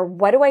parenting? Or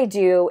what do I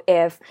do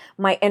if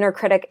my inner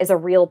critic is a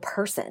real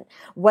person?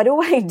 What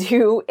do I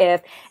do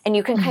if, and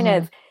you can kind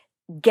of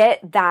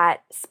get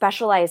that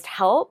specialized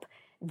help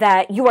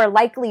that you are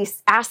likely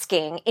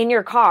asking in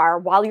your car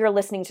while you're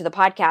listening to the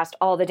podcast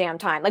all the damn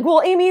time. Like,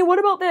 well, Amy, what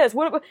about this?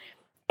 What about...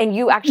 And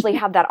you actually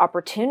have that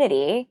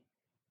opportunity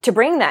to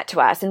bring that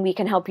to us, and we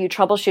can help you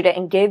troubleshoot it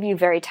and give you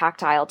very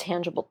tactile,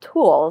 tangible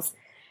tools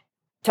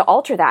to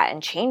alter that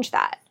and change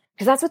that.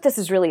 Because that's what this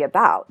is really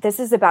about. This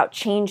is about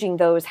changing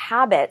those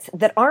habits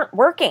that aren't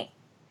working.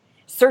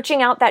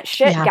 Searching out that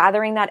shit,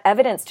 gathering that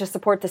evidence to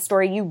support the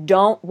story you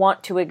don't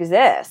want to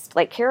exist.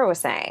 Like Kira was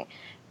saying,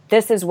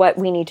 this is what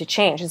we need to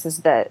change. This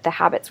is the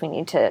habits we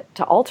need to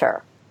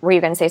alter. Were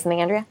you going to say something,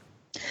 Andrea?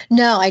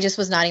 No, I just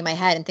was nodding my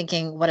head and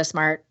thinking, what a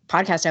smart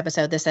podcast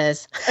episode this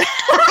is.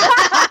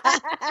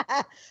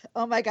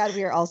 Oh my God,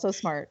 we are all so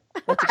smart.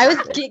 I was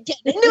getting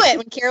into it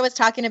when Kira was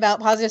talking about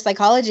positive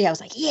psychology. I was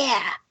like,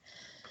 yeah.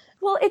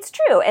 Well, it's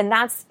true. And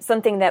that's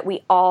something that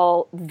we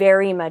all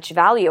very much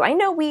value. I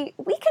know we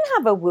can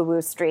have a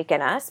woo-woo streak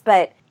in us,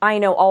 but I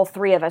know all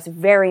three of us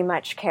very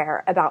much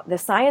care about the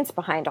science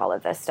behind all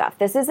of this stuff.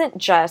 This isn't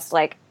just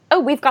like, oh,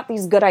 we've got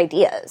these good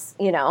ideas,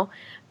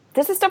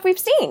 This is stuff we've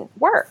seen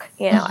work,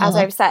 as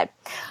I've said.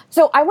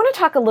 So I want to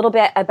talk a little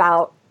bit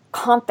about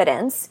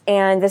confidence.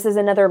 And this is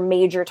another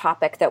major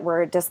topic that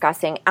we're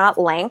discussing at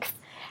length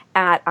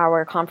at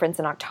our conference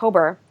in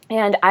October.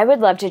 And I would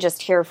love to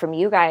just hear from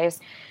you guys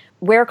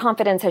where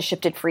confidence has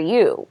shifted for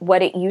you,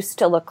 what it used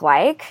to look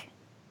like,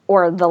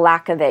 or the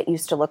lack of it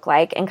used to look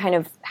like, and kind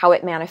of how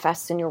it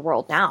manifests in your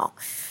world now.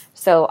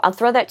 So I'll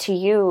throw that to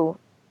you,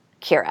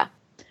 Kira.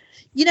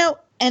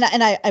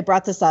 And I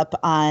brought this up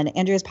on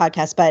Andrea's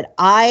podcast, but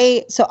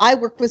I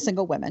work with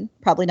single women.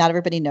 Probably not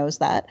everybody knows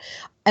that,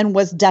 and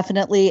was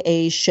definitely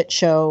a shit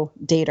show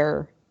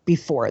dater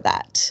before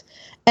that.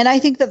 And I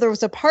think that there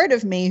was a part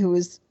of me who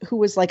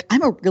was like,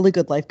 I'm a really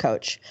good life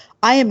coach.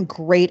 I am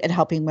great at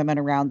helping women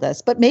around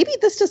this, but maybe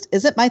this just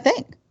isn't my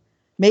thing.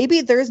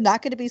 Maybe there's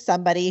not going to be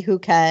somebody who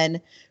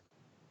can,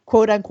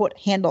 quote unquote,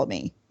 handle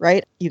me.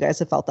 Right. You guys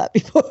have felt that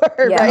before,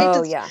 yeah. right?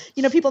 Oh, yeah.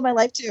 People in my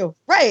life too.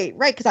 Right.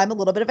 Because I'm a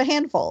little bit of a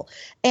handful.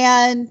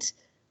 And,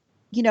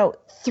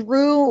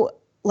 through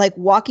like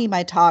walking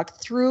my talk,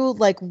 through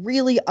like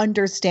really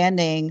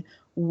understanding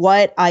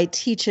what I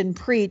teach and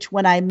preach,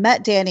 when I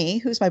met Danny,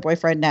 who's my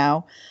boyfriend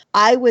now,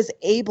 I was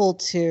able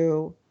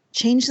to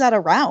change that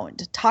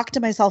around, talk to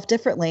myself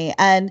differently.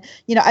 And,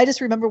 I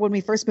just remember when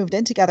we first moved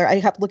in together, I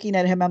kept looking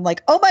at him. I'm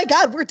like, oh my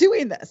God, we're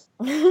doing this.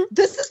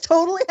 This is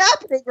totally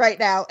happening right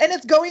now. And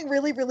it's going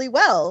really, really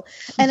well.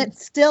 And it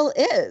still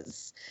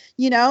is,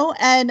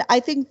 and I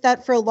think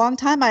that for a long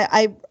time,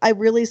 I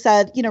really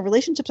said,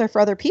 relationships are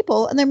for other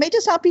people and they may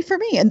just not be for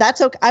me. And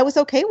that's okay. I was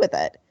okay with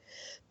it.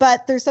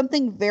 But there's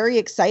something very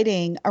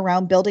exciting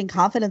around building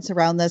confidence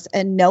around this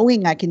and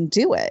knowing I can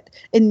do it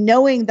and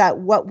knowing that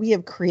what we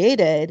have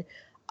created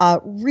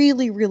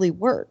really, really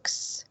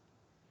works.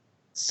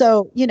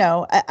 So,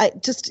 I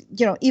just,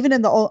 even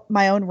in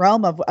my own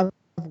realm of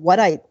what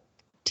I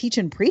teach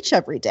and preach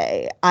every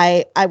day,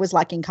 I was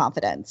lacking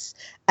confidence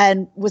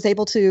and was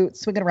able to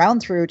swing it around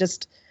through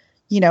just,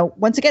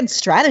 once again,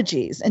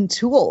 strategies and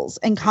tools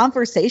and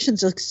conversations,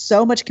 just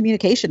so much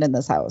communication in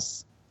this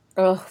house.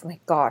 Oh my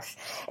gosh.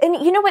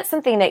 And you know what?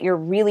 Something that you're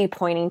really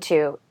pointing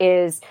to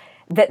is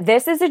that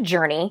this is a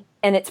journey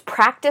and it's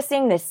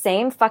practicing the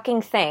same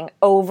fucking thing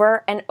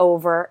over and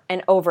over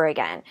and over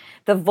again.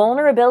 The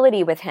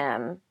vulnerability with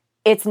him,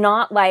 it's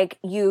not like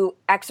you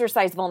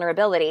exercise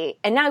vulnerability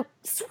and now,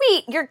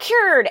 sweet, you're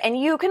cured and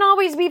you can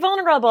always be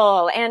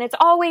vulnerable and it's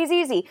always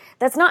easy.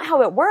 That's not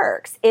how it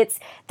works. It's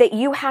that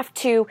you have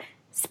to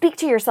speak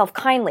to yourself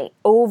kindly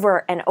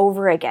over and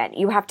over again.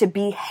 You have to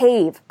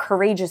behave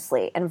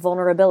courageously and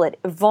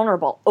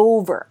vulnerable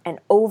over and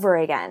over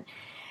again.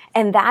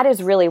 And that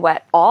is really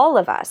what all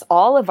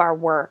of our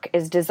work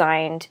is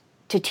designed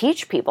to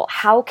teach people.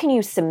 How can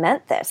you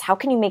cement this? How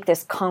can you make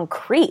this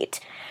concrete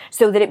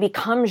so that it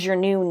becomes your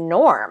new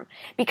norm?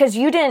 Because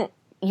you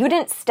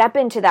didn't step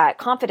into that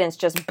confidence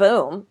just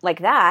boom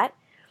like that.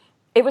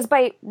 It was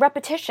by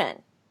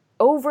repetition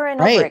over and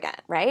over again,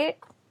 right?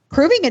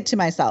 Proving it to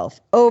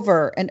myself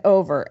over and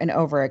over and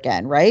over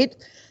again, right?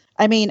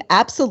 I mean,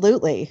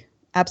 absolutely.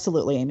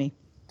 Absolutely, Amy.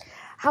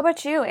 How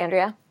about you,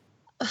 Andrea?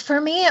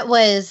 For me, it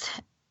was,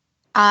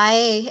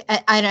 I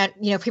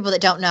don't, people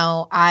that don't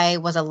know, I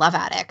was a love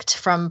addict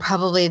from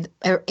probably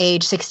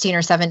age 16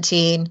 or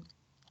 17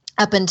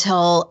 up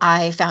until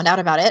I found out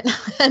about it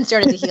and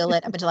started to heal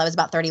it up until I was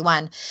about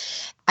 31.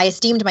 I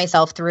esteemed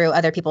myself through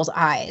other people's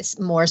eyes,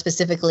 more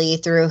specifically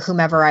through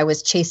whomever I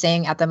was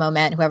chasing at the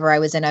moment, whoever I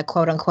was in a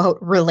quote unquote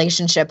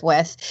relationship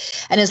with.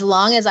 And as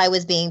long as I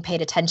was being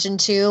paid attention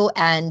to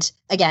and,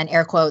 again,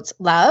 air quotes,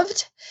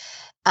 loved,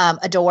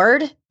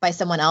 adored by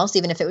someone else,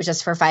 even if it was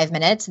just for 5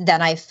 minutes,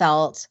 then I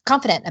felt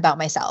confident about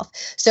myself.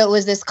 So it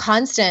was this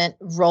constant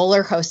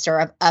roller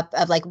coaster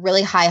of like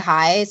really high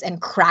highs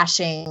and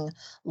crashing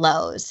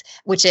lows,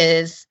 which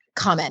is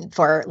common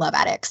for love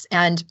addicts.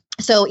 And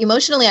so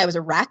emotionally, I was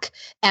a wreck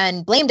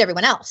and blamed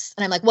everyone else.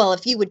 And I'm like, well,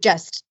 if you would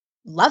just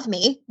love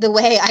me the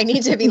way I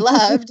need to be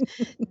loved,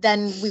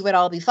 then we would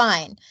all be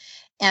fine.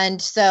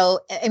 And so,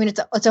 I mean,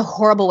 it's a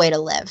horrible way to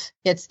live.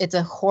 It's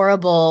a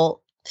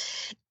horrible,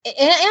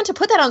 and to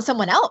put that on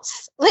someone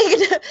else. Like,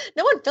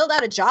 no one filled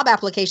out a job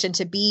application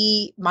to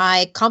be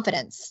my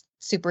confidence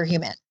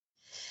superhuman.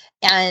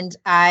 And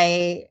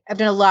I've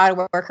done a lot of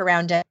work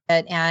around it.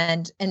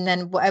 And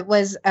then it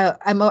was,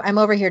 I'm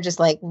over here just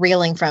like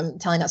reeling from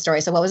telling that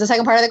story. So what was the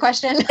second part of the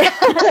question?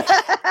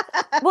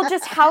 Well,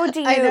 just how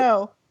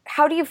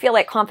do you feel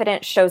like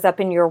confidence shows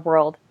up in your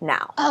world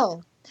now?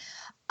 Oh,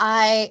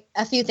 a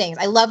few things.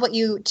 I love what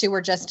you two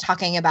were just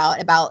talking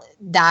about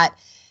that.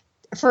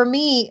 For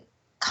me,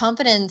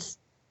 confidence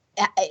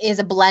is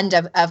a blend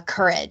of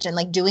courage and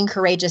like doing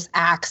courageous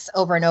acts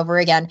over and over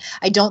again.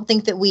 I don't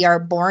think that we are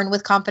born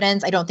with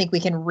confidence. I don't think we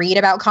can read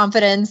about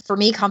confidence. For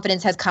me,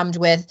 confidence has come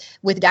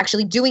with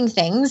actually doing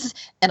things,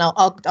 and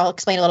I'll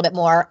explain a little bit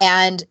more,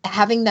 and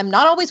having them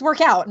not always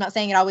work out. I'm not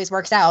saying it always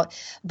works out,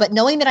 but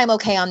knowing that I'm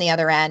okay on the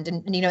other end.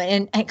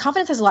 And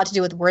confidence has a lot to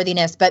do with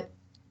worthiness, but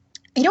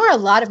where a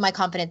lot of my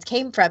confidence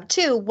came from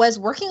too was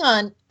working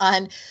on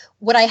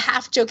what I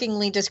half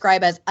jokingly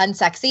describe as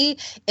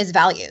unsexy is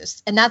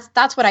values. And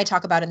that's what I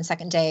talk about in the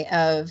second day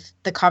of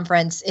the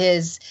conference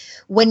is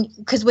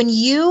because when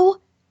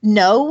you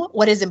know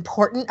what is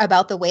important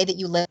about the way that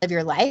you live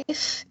your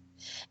life,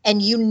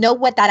 and you know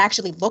what that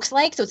actually looks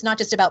like. So it's not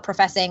just about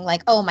professing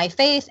like, oh, my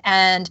faith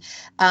and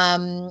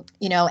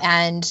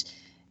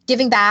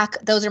giving back,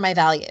 those are my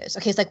values.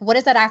 Okay, it's like, what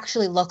does that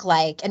actually look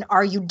like? And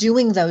are you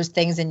doing those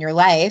things in your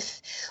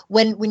life?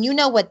 When you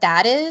know what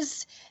that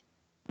is,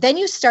 then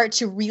you start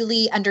to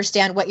really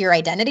understand what your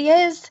identity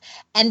is.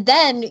 And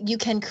then you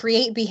can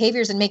create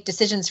behaviors and make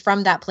decisions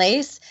from that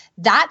place.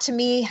 That to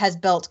me has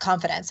built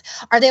confidence.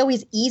 Are they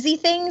always easy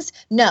things?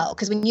 No,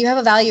 because when you have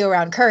a value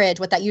around courage,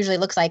 what that usually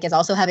looks like is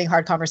also having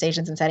hard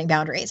conversations and setting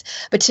boundaries.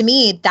 But to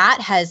me,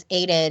 that has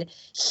aided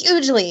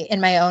hugely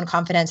in my own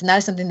confidence. And that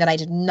is something that I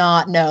did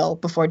not know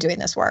before doing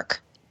this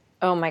work.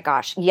 Oh my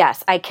gosh.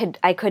 Yes, I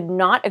could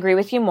not agree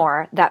with you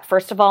more that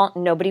first of all,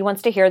 nobody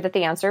wants to hear that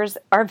the answers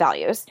are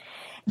values.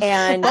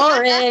 And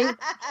boring.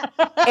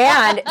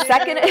 And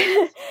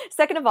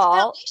second of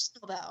all,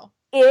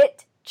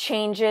 it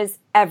changes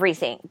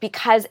everything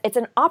because it's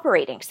an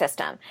operating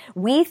system.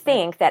 We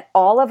think that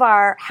all of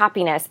our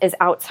happiness is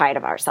outside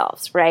of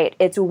ourselves, right?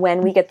 It's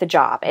when we get the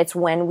job. It's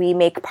when we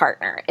make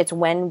partner. It's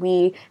when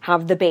we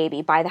have the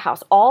baby, buy the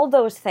house, all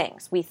those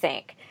things we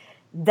think.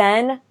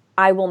 Then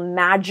I will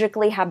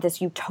magically have this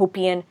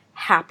utopian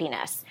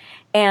happiness.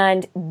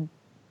 And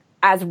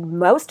as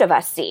most of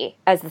us see,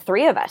 as the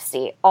three of us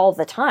see all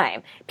the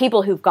time,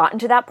 people who've gotten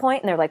to that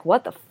point and they're like,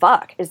 what the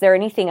fuck? Is there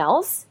anything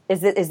else?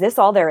 Is this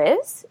all there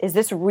is? Is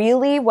this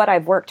really what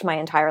I've worked my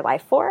entire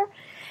life for?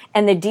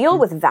 And the deal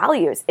with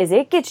values is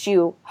it gets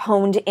you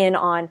honed in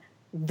on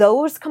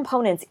those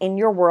components in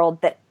your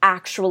world that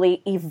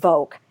actually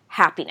evoke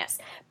happiness.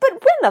 But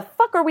when the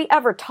fuck are we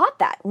ever taught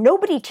that?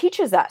 Nobody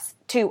teaches us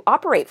to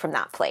operate from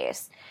that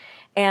place.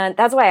 And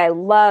that's why I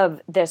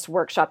love this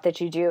workshop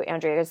that you do,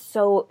 Andrea. It's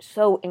so,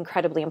 so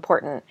incredibly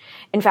important.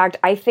 In fact,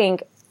 I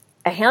think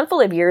a handful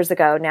of years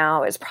ago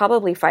now, it's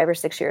probably 5 or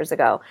 6 years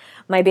ago,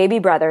 my baby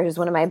brother, who's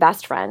one of my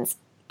best friends,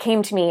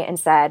 came to me and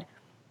said,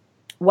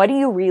 what do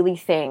you really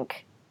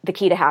think the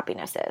key to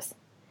happiness is?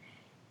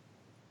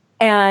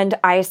 And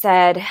I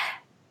said,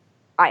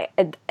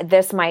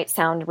 this might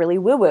sound really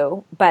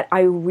woo-woo, but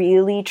I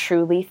really,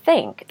 truly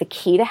think the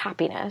key to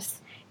happiness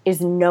is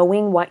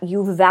knowing what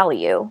you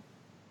value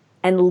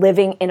and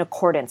living in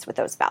accordance with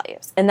those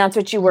values. And that's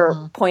what you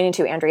were pointing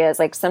to, Andrea, is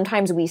like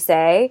sometimes we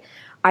say,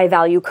 I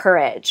value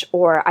courage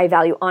or I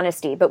value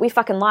honesty, but we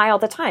fucking lie all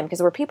the time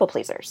because we're people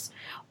pleasers.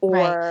 Or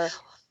right.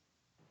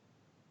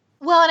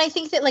 Well, and I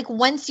think that like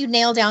once you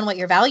nail down what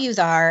your values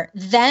are,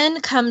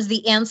 then comes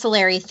the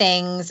ancillary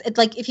things. It's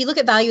like if you look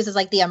at values as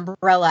like the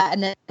umbrella,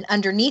 and then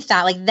underneath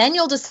that, like then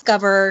you'll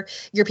discover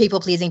your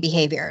people-pleasing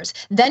behaviors.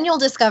 Then you'll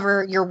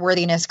discover your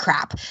worthiness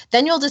crap.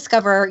 Then you'll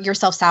discover your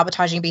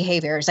self-sabotaging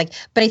behaviors. Like,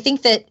 but I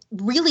think that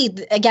really,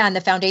 again, the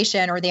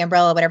foundation or the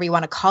umbrella, whatever you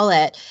want to call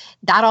it,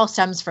 that all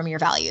stems from your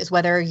values,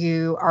 whether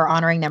you are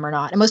honoring them or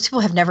not. And most people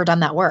have never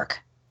done that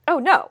work. Oh,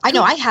 no. I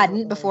know I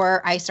hadn't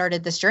before I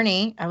started this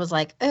journey. I was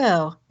like,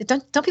 oh,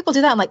 don't people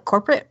do that in like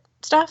corporate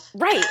stuff?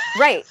 Right.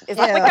 Is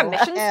that like a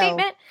mission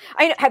statement?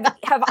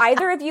 Have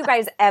either of you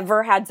guys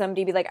ever had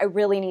somebody be like, I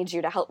really need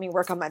you to help me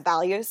work on my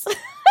values?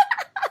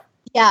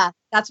 Yeah,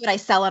 that's what I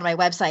sell on my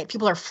website.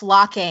 People are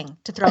flocking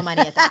to throw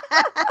money at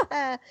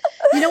that.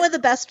 You know what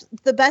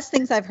the best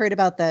things I've heard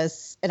about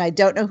this, and I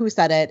don't know who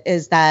said it,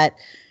 is that,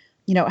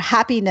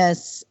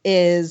 happiness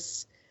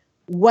is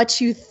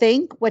what you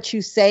think, what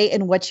you say,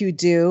 and what you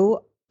do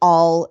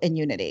all in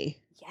unity.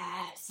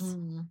 Yes.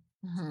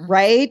 Mm-hmm.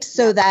 Right?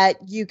 So that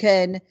you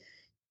can,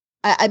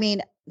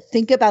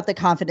 think about the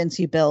confidence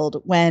you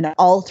build when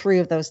all three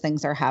of those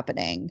things are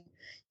happening.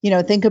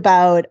 Think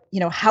about,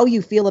 how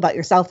you feel about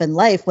yourself in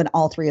life when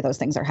all three of those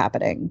things are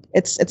happening.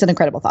 It's an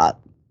incredible thought.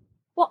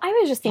 Well, I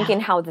was just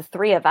thinking how the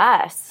three of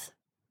us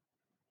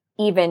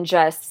even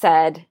just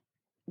said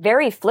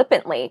very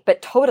flippantly,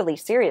 but totally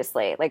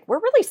seriously, like, we're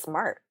really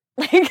smart.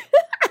 Like,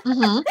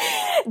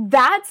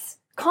 that's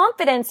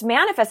confidence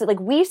manifested. Like,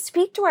 we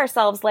speak to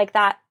ourselves like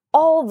that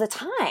all the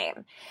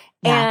time.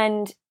 Yeah.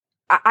 And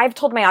I've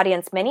told my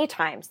audience many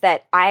times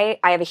that I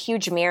have a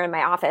huge mirror in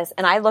my office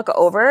and I look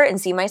over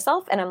and see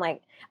myself and I'm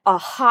like a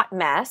hot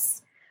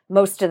mess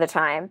most of the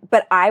time.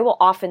 But I will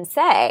often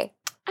say,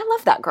 I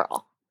love that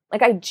girl.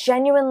 Like, I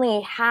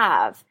genuinely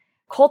have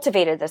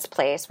cultivated this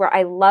place where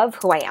I love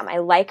who I am. I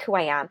like who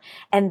I am.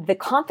 And the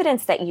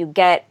confidence that you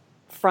get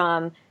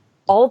from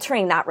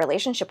altering that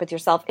relationship with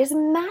yourself is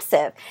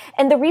massive.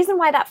 And the reason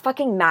why that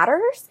fucking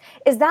matters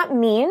is that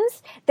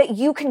means that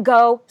you can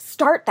go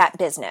start that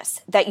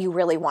business that you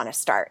really want to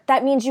start.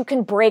 That means you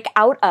can break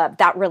out of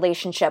that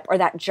relationship or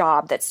that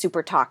job that's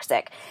super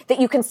toxic, that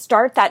you can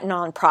start that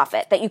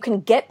nonprofit, that you can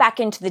get back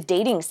into the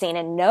dating scene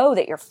and know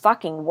that you're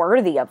fucking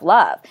worthy of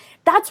love.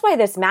 That's why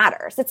this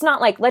matters. It's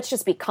not like, let's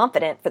just be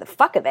confident for the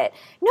fuck of it.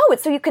 No,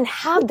 it's so you can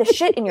have the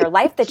shit in your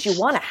life that you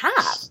want to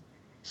have.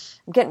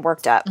 I'm getting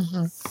worked up.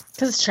 Because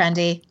it's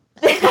trendy.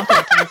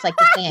 It's like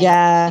the thing.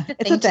 Yeah,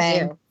 it's it's a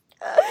thing.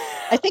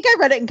 I think I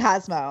read it in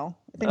Cosmo.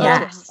 I think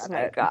Yes. Oh,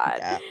 my God.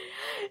 Yeah.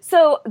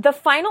 So the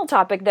final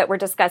topic that we're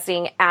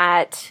discussing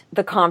at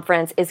the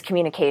conference is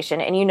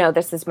communication. And you know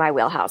this is my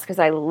wheelhouse because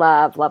I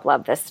love, love,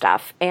 love this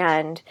stuff.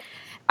 And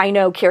I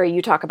know, Kira,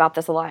 you talk about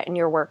this a lot in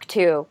your work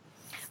too.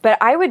 But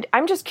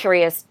I'm just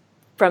curious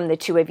from the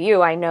two of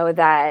you. I know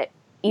that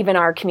even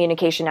our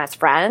communication as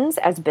friends,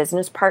 as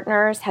business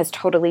partners, has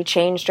totally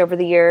changed over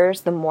the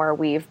years, the more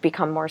we've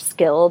become more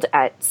skilled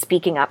at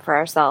speaking up for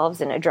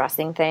ourselves and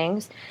addressing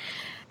things.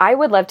 I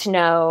would love to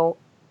know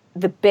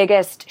the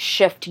biggest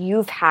shift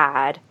you've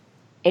had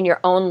in your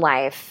own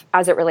life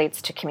as it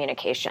relates to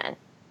communication.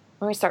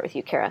 Let me start with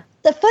you, Kira.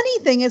 The funny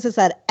thing is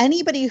that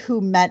anybody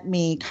who met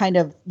me kind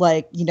of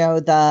like, you know,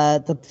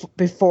 the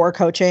before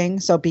coaching,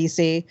 so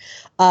BC,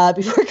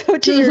 before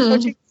coaching or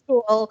coaching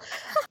school,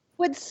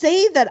 would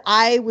say that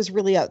I was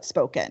really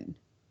outspoken,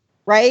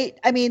 right?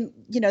 I mean,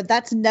 you know,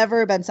 I've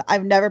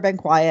never been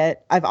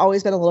quiet. I've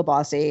always been a little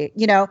bossy.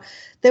 You know,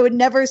 they would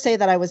never say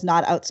that I was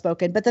not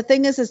outspoken. But the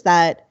thing is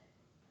that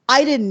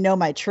I didn't know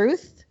my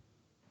truth,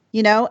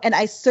 you know, and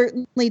I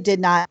certainly did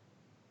not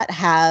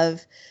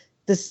have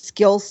the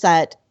skill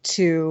set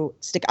to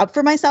stick up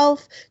for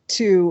myself,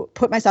 to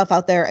put myself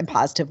out there in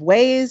positive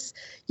ways,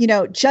 you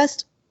know,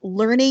 just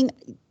learning.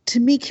 To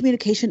me,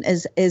 communication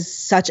is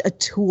such a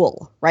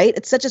tool, right?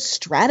 It's such a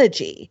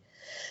strategy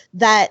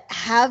that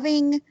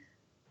having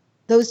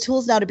those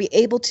tools now to be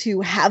able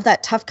to have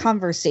that tough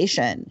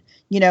conversation,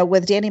 you know,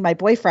 with Danny, my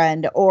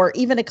boyfriend, or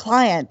even a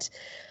client,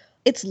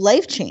 it's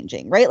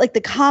life-changing, right? Like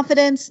the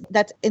confidence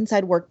that's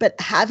inside work, but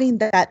having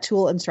that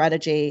tool and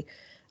strategy,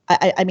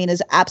 I mean,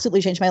 has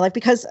absolutely changed my life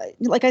because,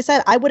 like I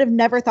said, I would have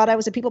never thought I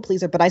was a people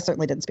pleaser, but I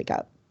certainly didn't speak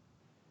up.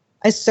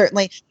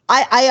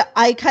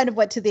 I kind of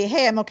went to the,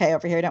 hey, I'm okay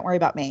over here. Don't worry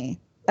about me.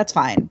 That's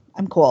fine.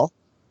 I'm cool.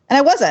 And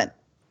I wasn't.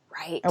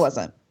 Right. I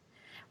wasn't.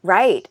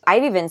 Right.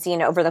 I've even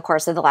seen over the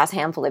course of the last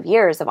handful of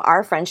years of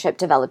our friendship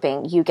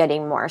developing, you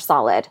getting more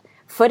solid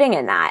footing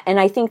in that. And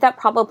I think that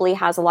probably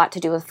has a lot to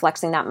do with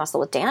flexing that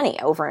muscle with Danny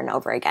over and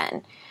over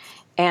again.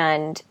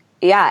 And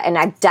yeah, and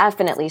I've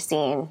definitely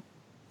seen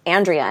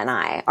Andrea and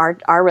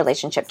our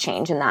relationship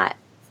change in that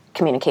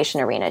communication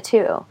arena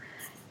too.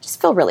 Just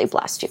feel really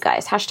blessed, you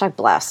guys. #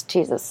 blessed.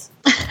 Jesus.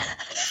 #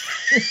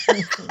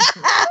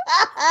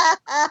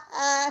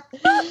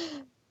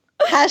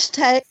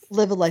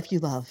 live a life you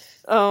love.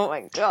 Oh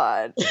my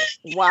God.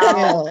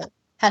 Wow. #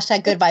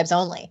 good vibes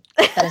only.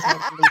 That is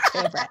my least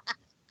favorite.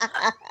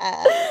 I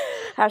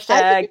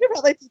think we could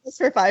probably do this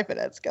for 5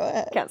 minutes. Go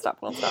ahead. Can't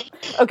stop, won't stop.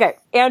 Okay.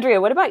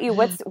 Andrea, what about you?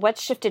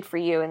 What's shifted for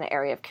you in the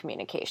area of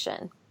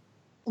communication?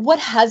 What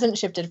hasn't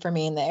shifted for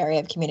me in the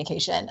area of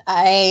communication?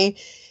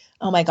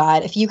 Oh my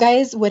God, if you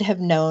guys would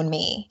have known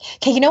me.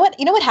 Okay, you know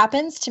what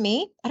happens to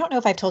me? I don't know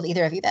if I've told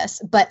either of you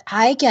this, but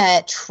I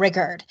get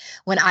triggered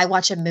when I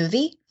watch a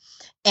movie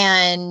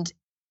and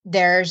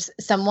there's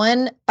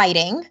someone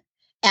fighting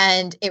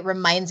and it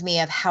reminds me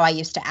of how I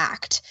used to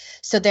act.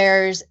 So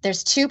there's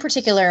two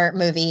particular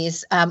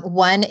movies.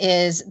 One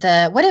is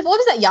what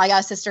was that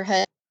Yaya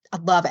Sisterhood? I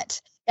love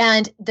it.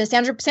 And the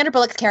Sandra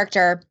Bullock's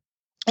character,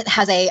 it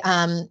has a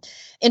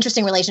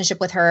interesting relationship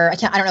with her. I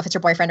don't know if it's her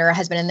boyfriend or her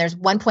husband. And there's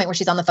one point where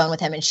she's on the phone with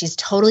him and she's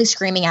totally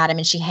screaming at him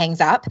and she hangs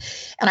up.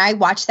 And I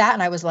watched that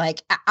and I was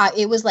like,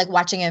 it was like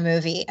watching a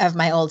movie of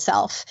my old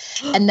self.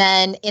 And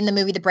then in the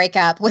movie, The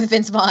Breakup with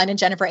Vince Vaughn and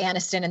Jennifer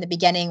Aniston in the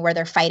beginning where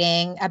they're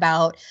fighting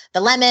about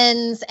the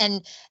lemons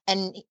and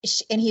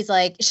she's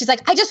like,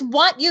 I just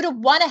want you to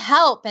want to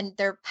help. And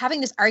they're having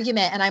this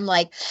argument. And I'm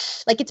like,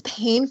 it's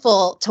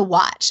painful to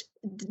watch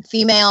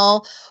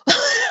female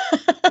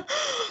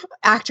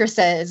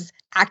actresses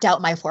act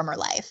out my former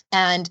life.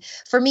 And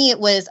for me,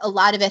 a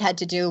lot of it had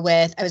to do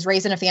with, I was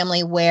raised in a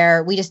family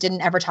where we just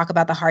didn't ever talk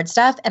about the hard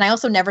stuff. And I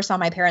also never saw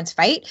my parents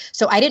fight.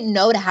 So I didn't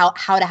know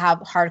how to have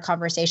hard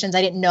conversations.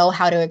 I didn't know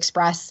how to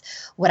express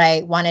what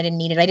I wanted and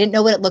needed. I didn't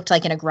know what it looked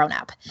like in a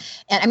grown-up.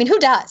 And I mean, who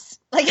does?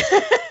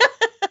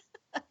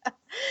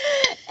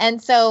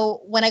 And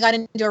so when I got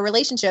into a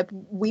relationship,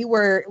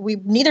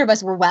 neither of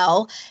us were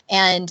well.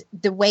 And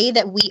the way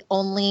that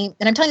and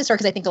I'm telling this story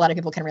because I think a lot of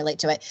people can relate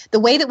to it. The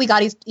way that we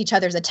got each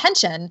other's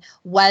attention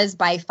was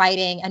by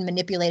fighting and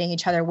manipulating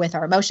each other with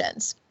our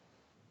emotions.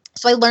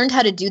 So I learned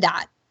how to do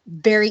that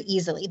very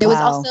easily. There was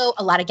also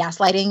a lot of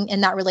gaslighting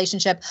in that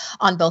relationship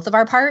on both of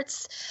our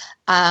parts.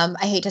 I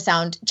hate to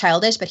sound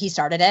childish, but he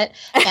started it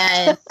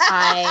and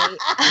I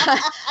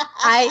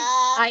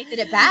did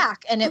it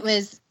back. And it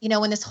was,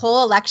 when this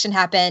whole election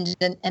happened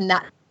and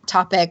that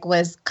topic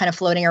was kind of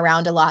floating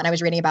around a lot, and I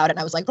was reading about it, and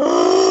I was like,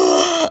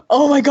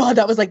 oh my God,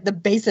 that was like the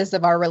basis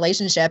of our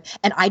relationship.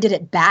 And I did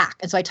it back.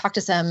 And so I talked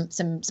to some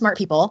smart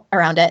people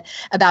around it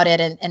about it.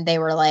 And they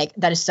were like,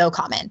 that is so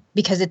common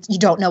because you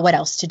don't know what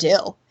else to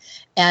do.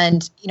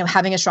 And,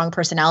 having a strong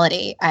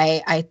personality,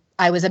 I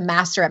was a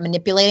master at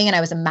manipulating, and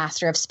I was a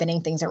master of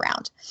spinning things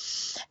around.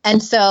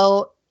 And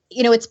so,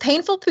 it's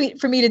painful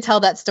for me to tell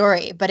that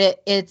story, but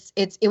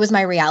it was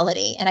my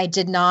reality. And I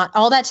did not,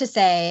 all that to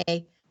say,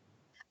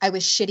 I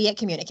was shitty at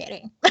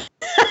communicating.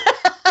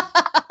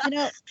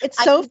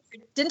 It's so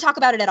didn't talk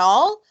about it at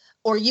all,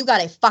 or you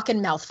got a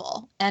fucking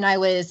mouthful. And I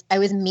was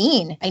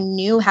mean. I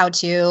knew how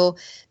to,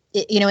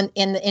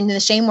 in the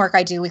shame work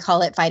I do, we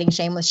call it fighting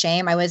shame with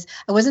shame. I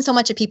wasn't so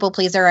much a people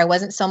pleaser. I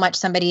wasn't so much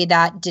somebody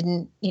that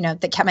didn't,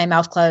 that kept my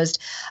mouth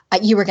closed.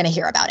 You were going to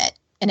hear about it,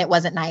 and it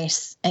wasn't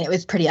nice, and it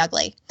was pretty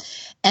ugly.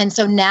 And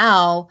so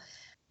now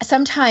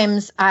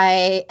sometimes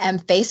I am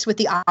faced with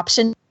the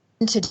option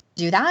to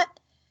do that.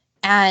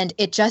 And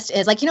it just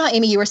is like, how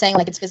Amy, you were saying,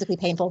 like, it's physically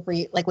painful for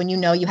you. Like when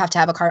you have to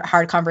have a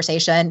hard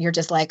conversation, you're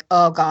just like,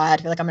 oh God,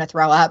 I feel like I'm going to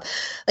throw up.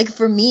 Like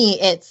for me,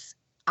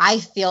 I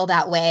feel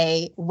that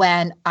way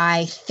when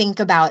I think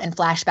about and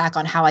flash back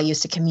on how I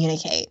used to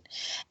communicate.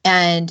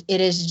 And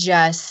it is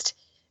just,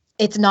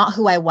 it's not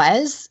who I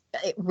was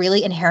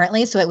really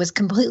inherently. So it was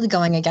completely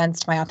going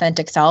against my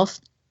authentic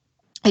self.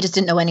 I just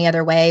didn't know any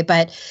other way.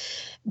 But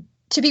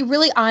to be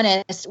really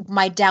honest,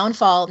 my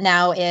downfall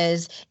now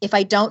is if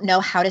I don't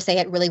know how to say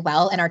it really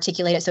well and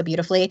articulate it so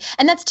beautifully.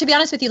 And that's, to be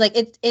honest with you, like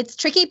it's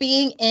tricky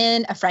being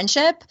in a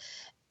friendship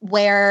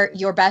where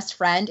your best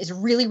friend is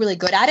really, really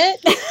good at it.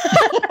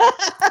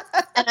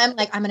 And I'm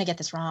like, I'm going to get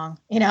this wrong.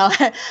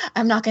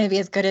 I'm not going to be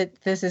as good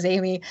at this as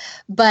Amy.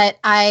 But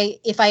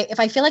if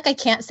I feel like I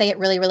can't say it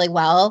really, really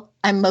well,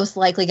 I'm most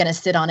likely going to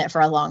sit on it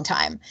for a long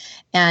time.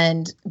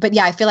 But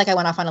yeah, I feel like I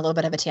went off on a little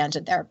bit of a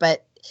tangent there,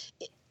 but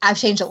I've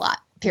changed a lot.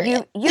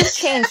 Period. You've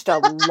changed a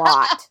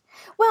lot.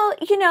 Well,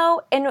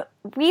 and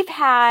we've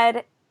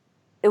had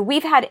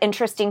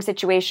interesting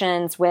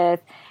situations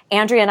with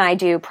Andrea and I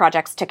do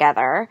projects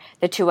together,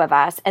 the two of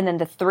us, and then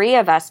the three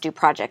of us do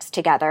projects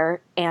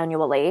together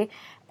annually.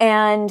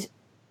 And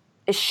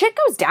shit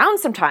goes down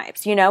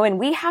sometimes, and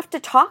we have to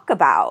talk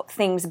about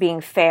things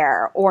being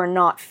fair or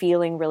not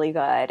feeling really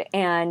good.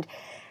 And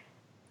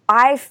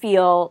I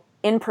feel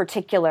in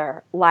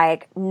particular,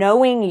 like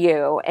knowing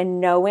you and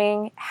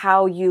knowing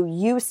how you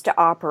used to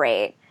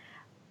operate,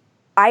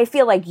 I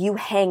feel like you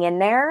hang in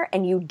there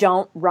and you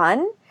don't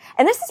run.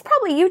 And this is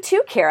probably you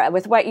too, Kara,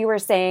 with what you were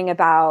saying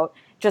about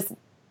just,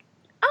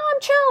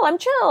 oh, I'm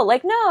chill.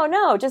 Like,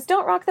 no, just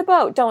don't rock the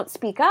boat. Don't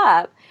speak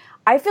up.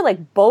 I feel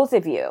like both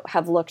of you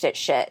have looked at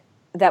shit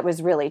that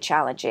was really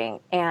challenging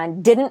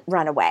and didn't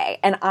run away.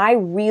 And I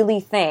really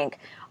think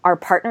our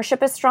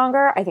partnership is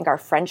stronger. I think our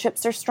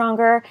friendships are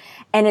stronger.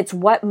 And it's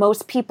what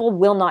most people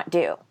will not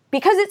do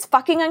because it's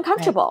fucking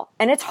uncomfortable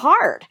and it's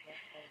hard.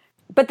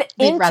 But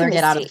they'd rather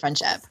get out of the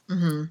friendship.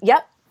 Mm-hmm.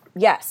 Yep.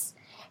 Yes.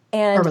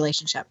 And or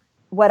relationship.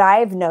 What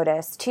I've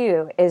noticed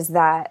too is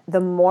that the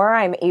more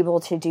I'm able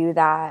to do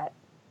that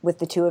with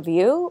the two of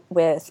you,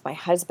 with my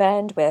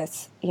husband,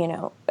 with,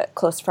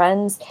 close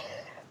friends,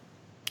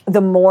 the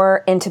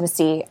more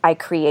intimacy I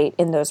create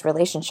in those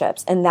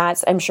relationships. And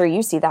I'm sure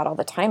you see that all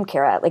the time,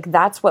 Kara. Like,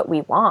 that's what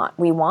we want.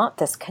 We want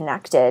this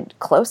connected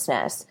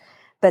closeness,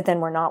 but then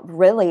we're not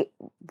really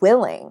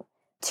willing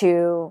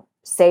to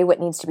say what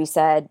needs to be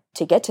said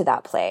to get to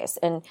that place.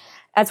 And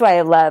that's why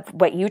I love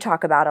what you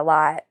talk about a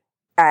lot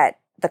at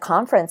the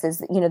conference is,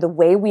 the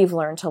way we've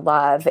learned to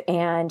love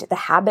and the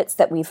habits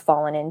that we've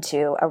fallen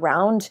into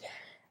around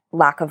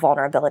lack of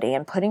vulnerability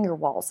and putting your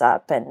walls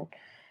up. And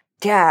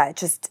yeah,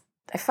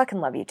 I fucking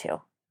love you too.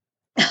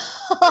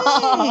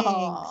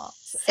 Oh.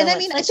 And I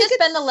mean, let's just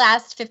spend the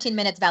last 15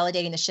 minutes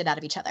validating the shit out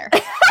of each other.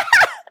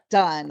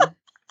 Done.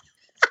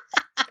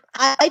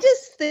 I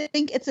just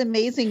think it's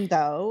amazing,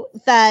 though,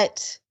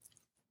 that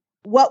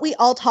what we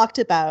all talked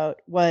about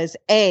was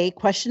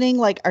questioning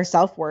like our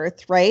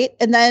self-worth, right?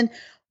 And then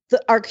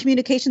our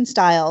communication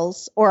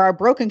styles or our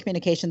broken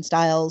communication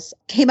styles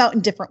came out in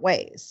different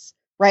ways,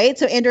 right?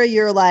 So Andrea,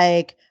 you're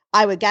like,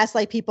 I would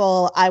gaslight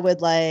people. I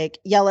would like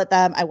yell at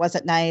them. I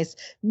wasn't nice.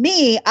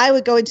 Me, I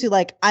would go into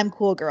like, I'm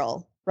cool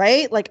girl,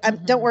 right? Like,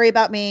 don't worry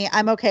about me.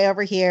 I'm okay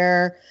over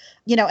here,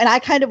 and I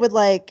kind of would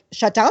like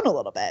shut down a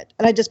little bit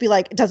and I'd just be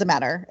like, it doesn't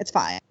matter. It's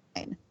fine.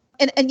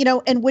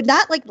 And would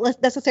not like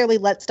necessarily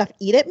let stuff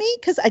eat at me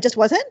because I just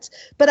wasn't,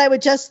 but I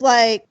would just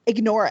like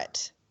ignore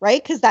it,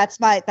 right? Because that's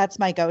my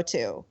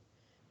go-to.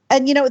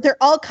 And, they're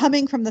all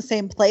coming from the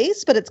same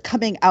place, but it's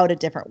coming out a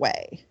different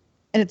way.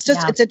 And it's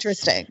just, it's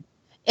interesting.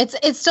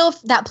 It's still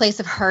that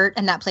place of hurt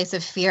and that place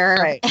of fear,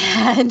 right.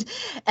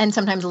 and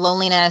sometimes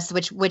loneliness,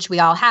 which we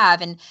all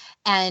have.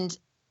 And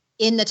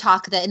in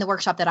the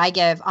workshop that I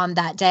give on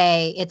that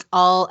day, it's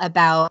all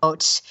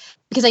about,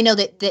 because I know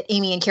that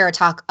Amy and Kara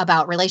talk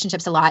about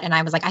relationships a lot. And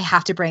I was like, I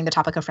have to bring the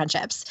topic of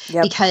friendships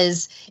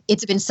because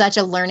it's been such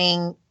a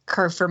learning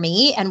curve for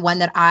me and one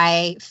that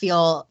I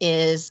feel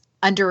is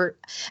I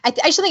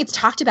actually think it's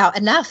talked about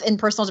enough in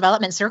personal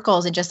development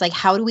circles, and just like,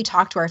 how do we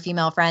talk to our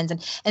female friends?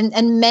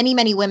 And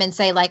many women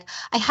say, like,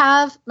 I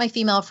have my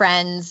female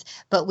friends,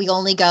 but we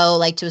only go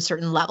like to a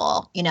certain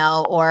level,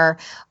 or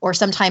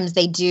sometimes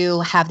they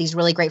do have these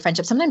really great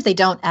friendships. Sometimes they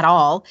don't at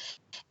all.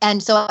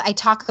 And so I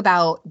talk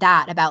about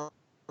that, about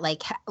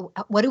like,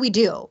 what do we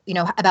do,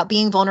 about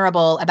being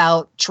vulnerable,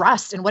 about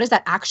trust, and what does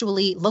that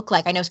actually look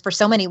like? I know for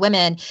so many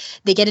women,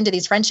 they get into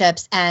these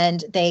friendships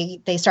and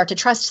they start to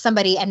trust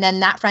somebody, and then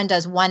that friend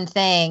does one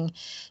thing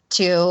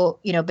to,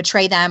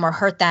 betray them or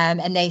hurt them,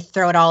 and they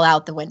throw it all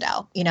out the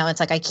window. It's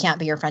like, I can't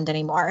be your friend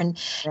anymore.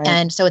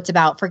 And so it's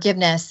about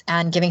forgiveness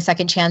and giving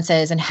second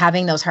chances and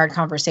having those hard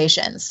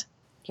conversations.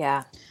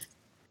 Yeah.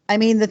 I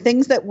mean, the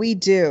things that we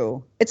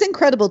do, it's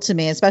incredible to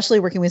me, especially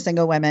working with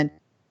single women,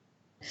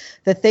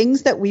 the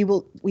things that we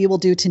will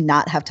do to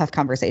not have tough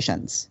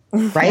conversations,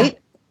 right?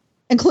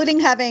 Including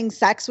having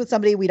sex with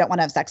somebody we don't want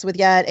to have sex with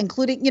yet,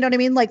 including, you know what I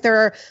mean? Like, there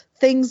are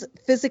things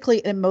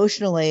physically and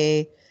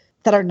emotionally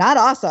that are not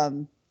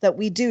awesome that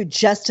we do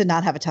just to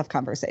not have a tough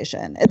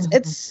conversation.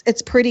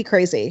 It's pretty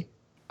crazy.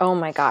 Oh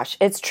my gosh,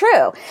 it's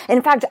true.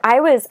 In fact,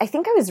 I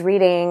think I was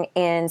reading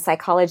in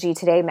Psychology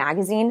Today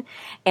magazine,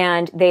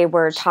 and they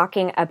were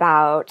talking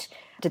about,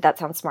 did that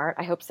sound smart?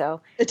 I hope so.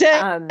 It did.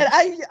 And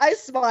I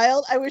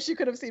smiled. I wish you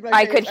could have seen my face.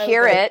 I could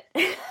hear it.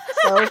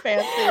 So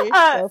fancy.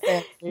 So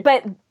fancy.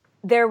 But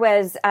there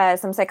was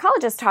some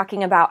psychologists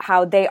talking about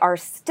how they are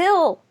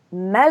still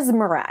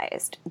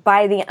mesmerized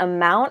by the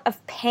amount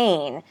of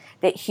pain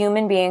that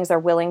human beings are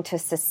willing to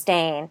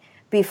sustain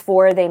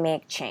before they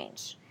make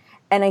change.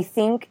 And I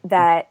think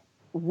that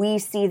we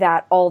see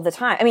that all the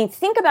time. I mean,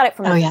 think about it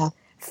from a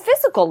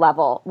physical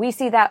level. We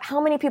see that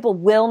how many people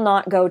will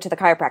not go to the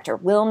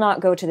chiropractor, will not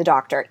go to the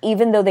doctor,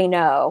 even though they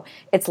know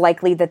it's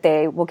likely that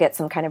they will get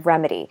some kind of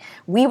remedy.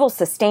 We will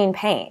sustain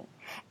pain.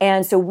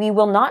 And so we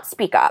will not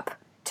speak up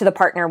to the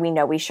partner we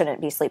know we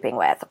shouldn't be sleeping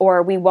with,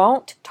 or we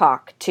won't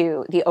talk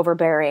to the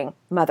overbearing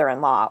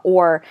mother-in-law,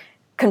 or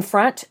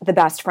confront the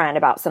best friend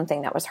about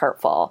something that was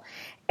hurtful.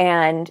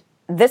 And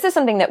this is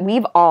something that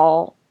we've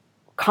all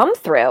come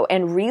through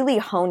and really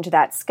honed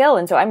that skill.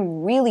 And so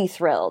I'm really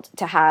thrilled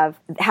to have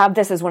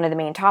this as one of the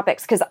main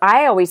topics, because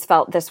I always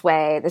felt this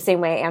way, the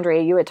same way,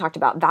 Andrea, you had talked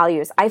about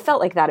values. I felt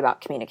like that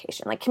about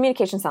communication. Like,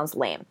 communication sounds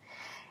lame,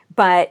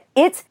 but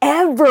it's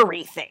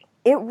everything.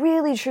 It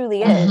really,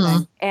 truly is.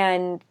 Mm-hmm.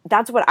 And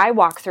that's what I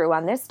walk through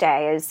on this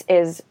day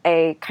is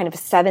a kind of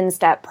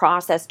 7-step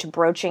process to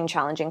broaching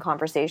challenging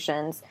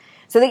conversations,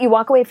 so that you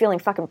walk away feeling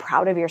fucking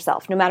proud of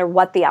yourself, no matter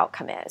what the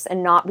outcome is,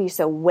 and not be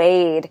so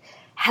weighed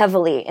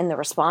heavily in the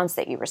response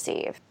that you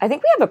receive. I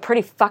think we have a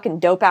pretty fucking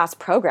dope-ass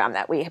program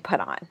that we put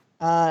on.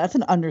 That's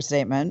an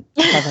understatement.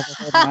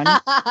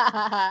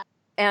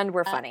 And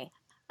we're funny.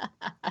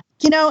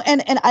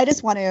 And I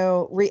just want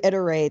to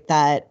reiterate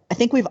that I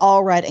think we've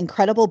all read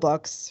incredible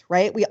books,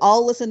 right? We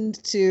all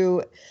listened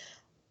to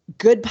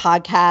good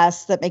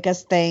podcasts that make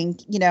us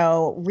think,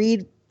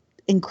 read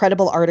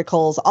incredible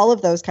articles, all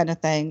of those kind of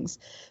things.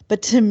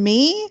 But to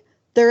me,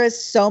 there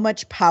is so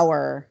much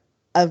power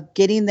of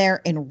getting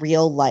there in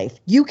real life.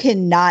 You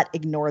cannot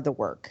ignore the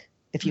work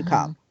if you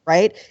come,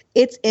 right?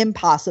 It's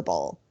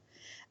impossible.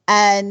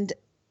 And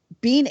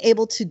being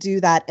able to do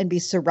that and be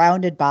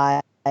surrounded by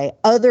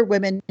other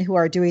women who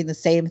are doing the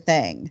same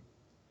thing,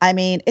 I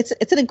mean, it's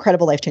an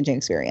incredible life-changing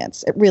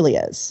experience. It really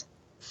is.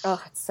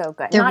 Oh, it's so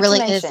good. There really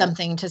is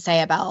something to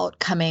say about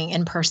coming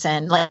in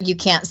person. Like, you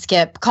can't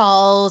skip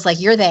calls. Like,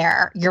 you're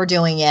there, you're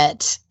doing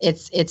it.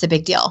 It's a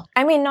big deal.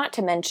 I mean, not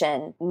to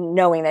mention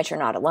knowing that you're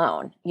not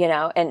alone,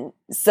 and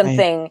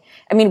something, right.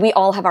 I mean, we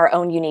all have our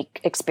own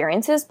unique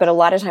experiences, but a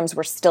lot of times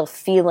we're still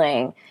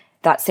feeling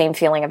that same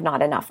feeling of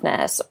not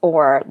enoughness,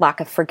 or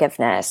lack of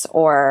forgiveness,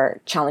 or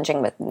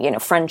challenging with,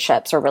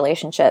 friendships or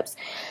relationships.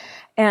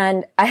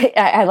 And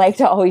I like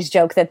to always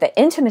joke that the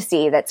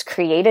intimacy that's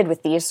created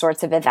with these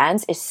sorts of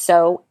events is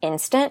so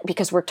instant,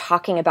 because we're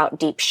talking about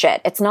deep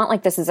shit. It's not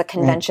like this is a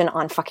convention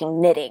on fucking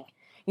knitting,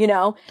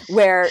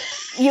 where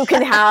you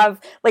can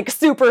have like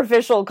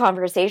superficial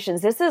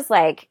conversations. This is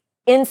like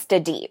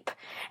insta deep.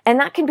 And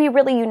that can be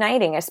really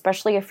uniting,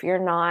 especially if you're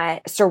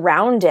not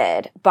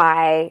surrounded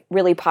by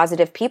really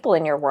positive people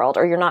in your world,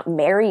 or you're not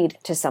married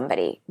to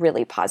somebody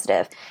really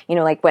positive,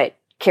 like what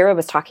Kira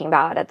was talking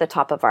about at the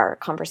top of our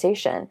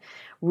conversation.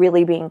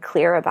 Really being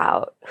clear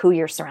about who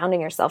you're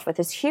surrounding yourself with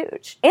is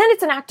huge. And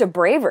it's an act of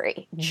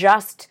bravery,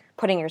 just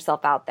putting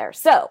yourself out there.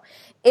 So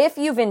if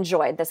you've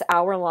enjoyed this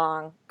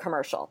hour-long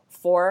commercial,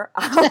 4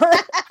 hours.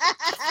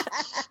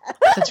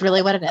 That's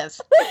really what it is.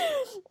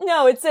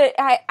 No,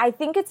 I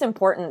think it's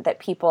important that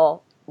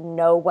people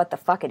know what the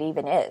fuck it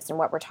even is, and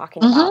what we're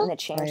talking about, and the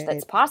change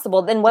that's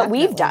possible than what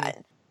we've done.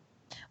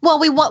 Well,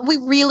 we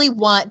really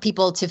want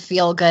people to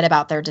feel good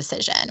about their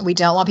decision. We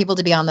don't want people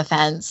to be on the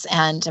fence.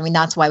 And I mean,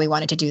 that's why we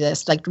wanted to do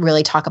this, like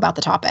really talk about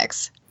the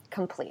topics.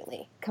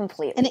 Completely.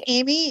 And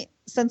Amy,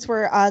 since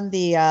we're on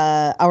the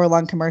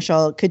hour-long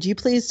commercial, could you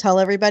please tell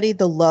everybody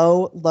the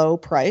low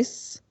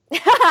price?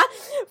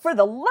 For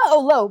the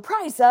low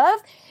price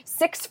of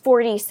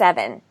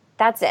 $647.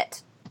 That's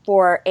it.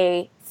 for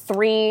a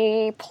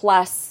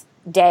 3+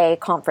 day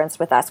conference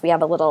with us. We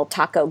have a little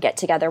taco get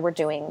together we're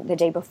doing the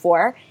day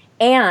before.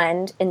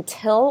 And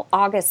until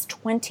August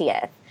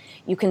 20th,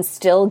 you can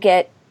still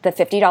get the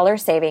 $50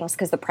 savings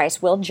because the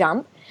price will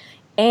jump.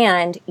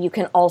 And you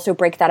can also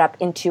break that up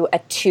into a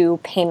 2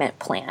 payment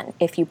plan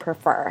if you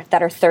prefer,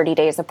 that are 30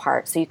 days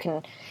apart. So you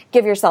can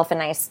give yourself a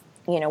nice,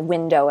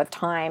 window of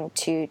time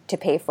to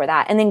pay for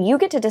that. And then you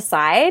get to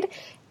decide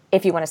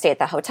if you want to stay at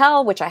the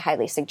hotel, which I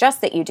highly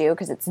suggest that you do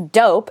because it's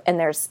dope and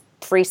there's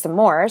free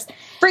s'mores.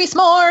 Free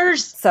s'mores!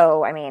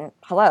 So,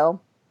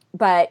 hello.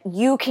 But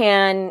you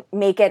can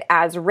make it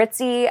as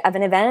ritzy of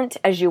an event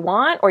as you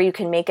want, or you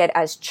can make it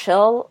as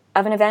chill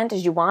of an event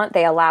as you want.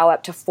 They allow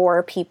up to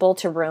 4 people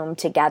to room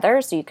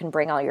together, so you can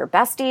bring all your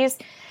besties.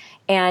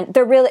 And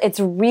it's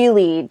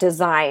really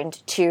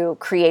designed to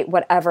create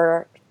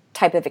whatever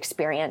type of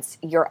experience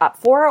you're up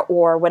for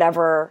or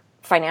whatever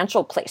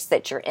financial place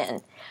that you're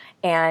in.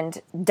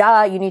 And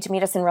you need to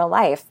meet us in real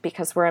life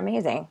because we're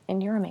amazing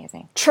and you're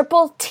amazing.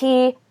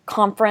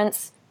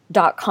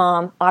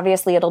 TTTconference.com.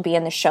 Obviously, it'll be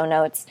in the show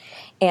notes,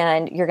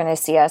 and you're going to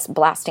see us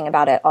blasting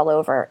about it all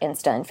over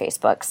Insta and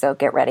Facebook. So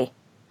get ready.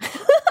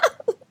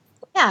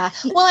 Yeah.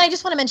 Well, I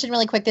just want to mention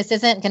really quick, this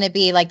isn't going to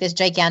be like this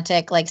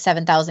gigantic,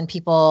 7,000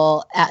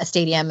 people at a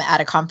stadium at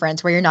a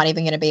conference where you're not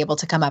even going to be able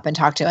to come up and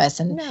talk to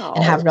us and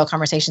have real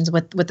conversations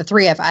with the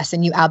 3 of us.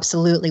 And you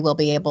absolutely will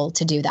be able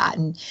to do that.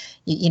 And,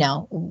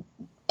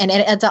 and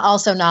it's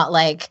also not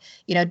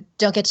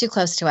don't get too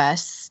close to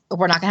us.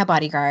 We're not going to have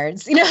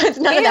bodyguards. It's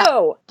none of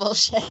that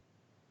bullshit.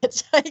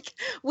 It's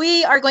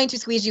we are going to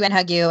squeeze you and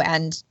hug you.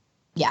 And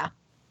yeah.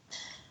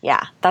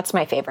 Yeah, that's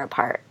my favorite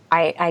part.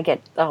 I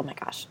get, oh my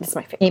gosh, this is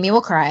my favorite. Amy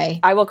will cry.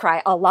 I will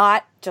cry a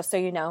lot, just so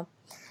you know.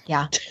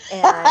 Yeah.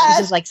 And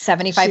this is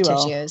 75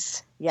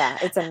 tissues. Yeah,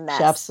 it's a mess.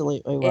 She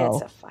absolutely will.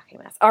 It's a fucking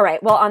mess. All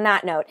right. Well, on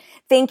that note,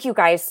 thank you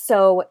guys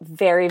so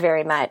very,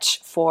 very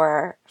much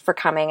for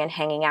coming and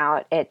hanging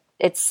out. It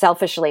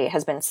selfishly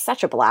has been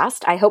such a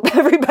blast. I hope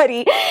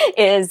everybody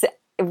is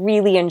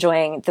really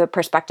enjoying the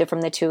perspective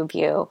from the 2 of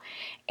you.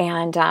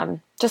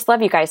 And just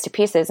love you guys to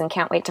pieces and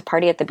can't wait to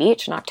party at the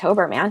beach in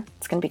October, man.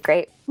 It's going to be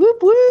great.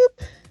 Whoop,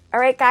 whoop. All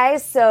right,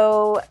 guys.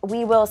 So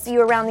we will see you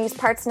around these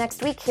parts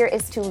next week. Here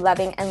is to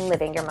loving and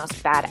living your most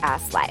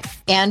badass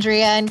life.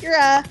 Andrea and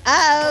Kira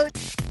out.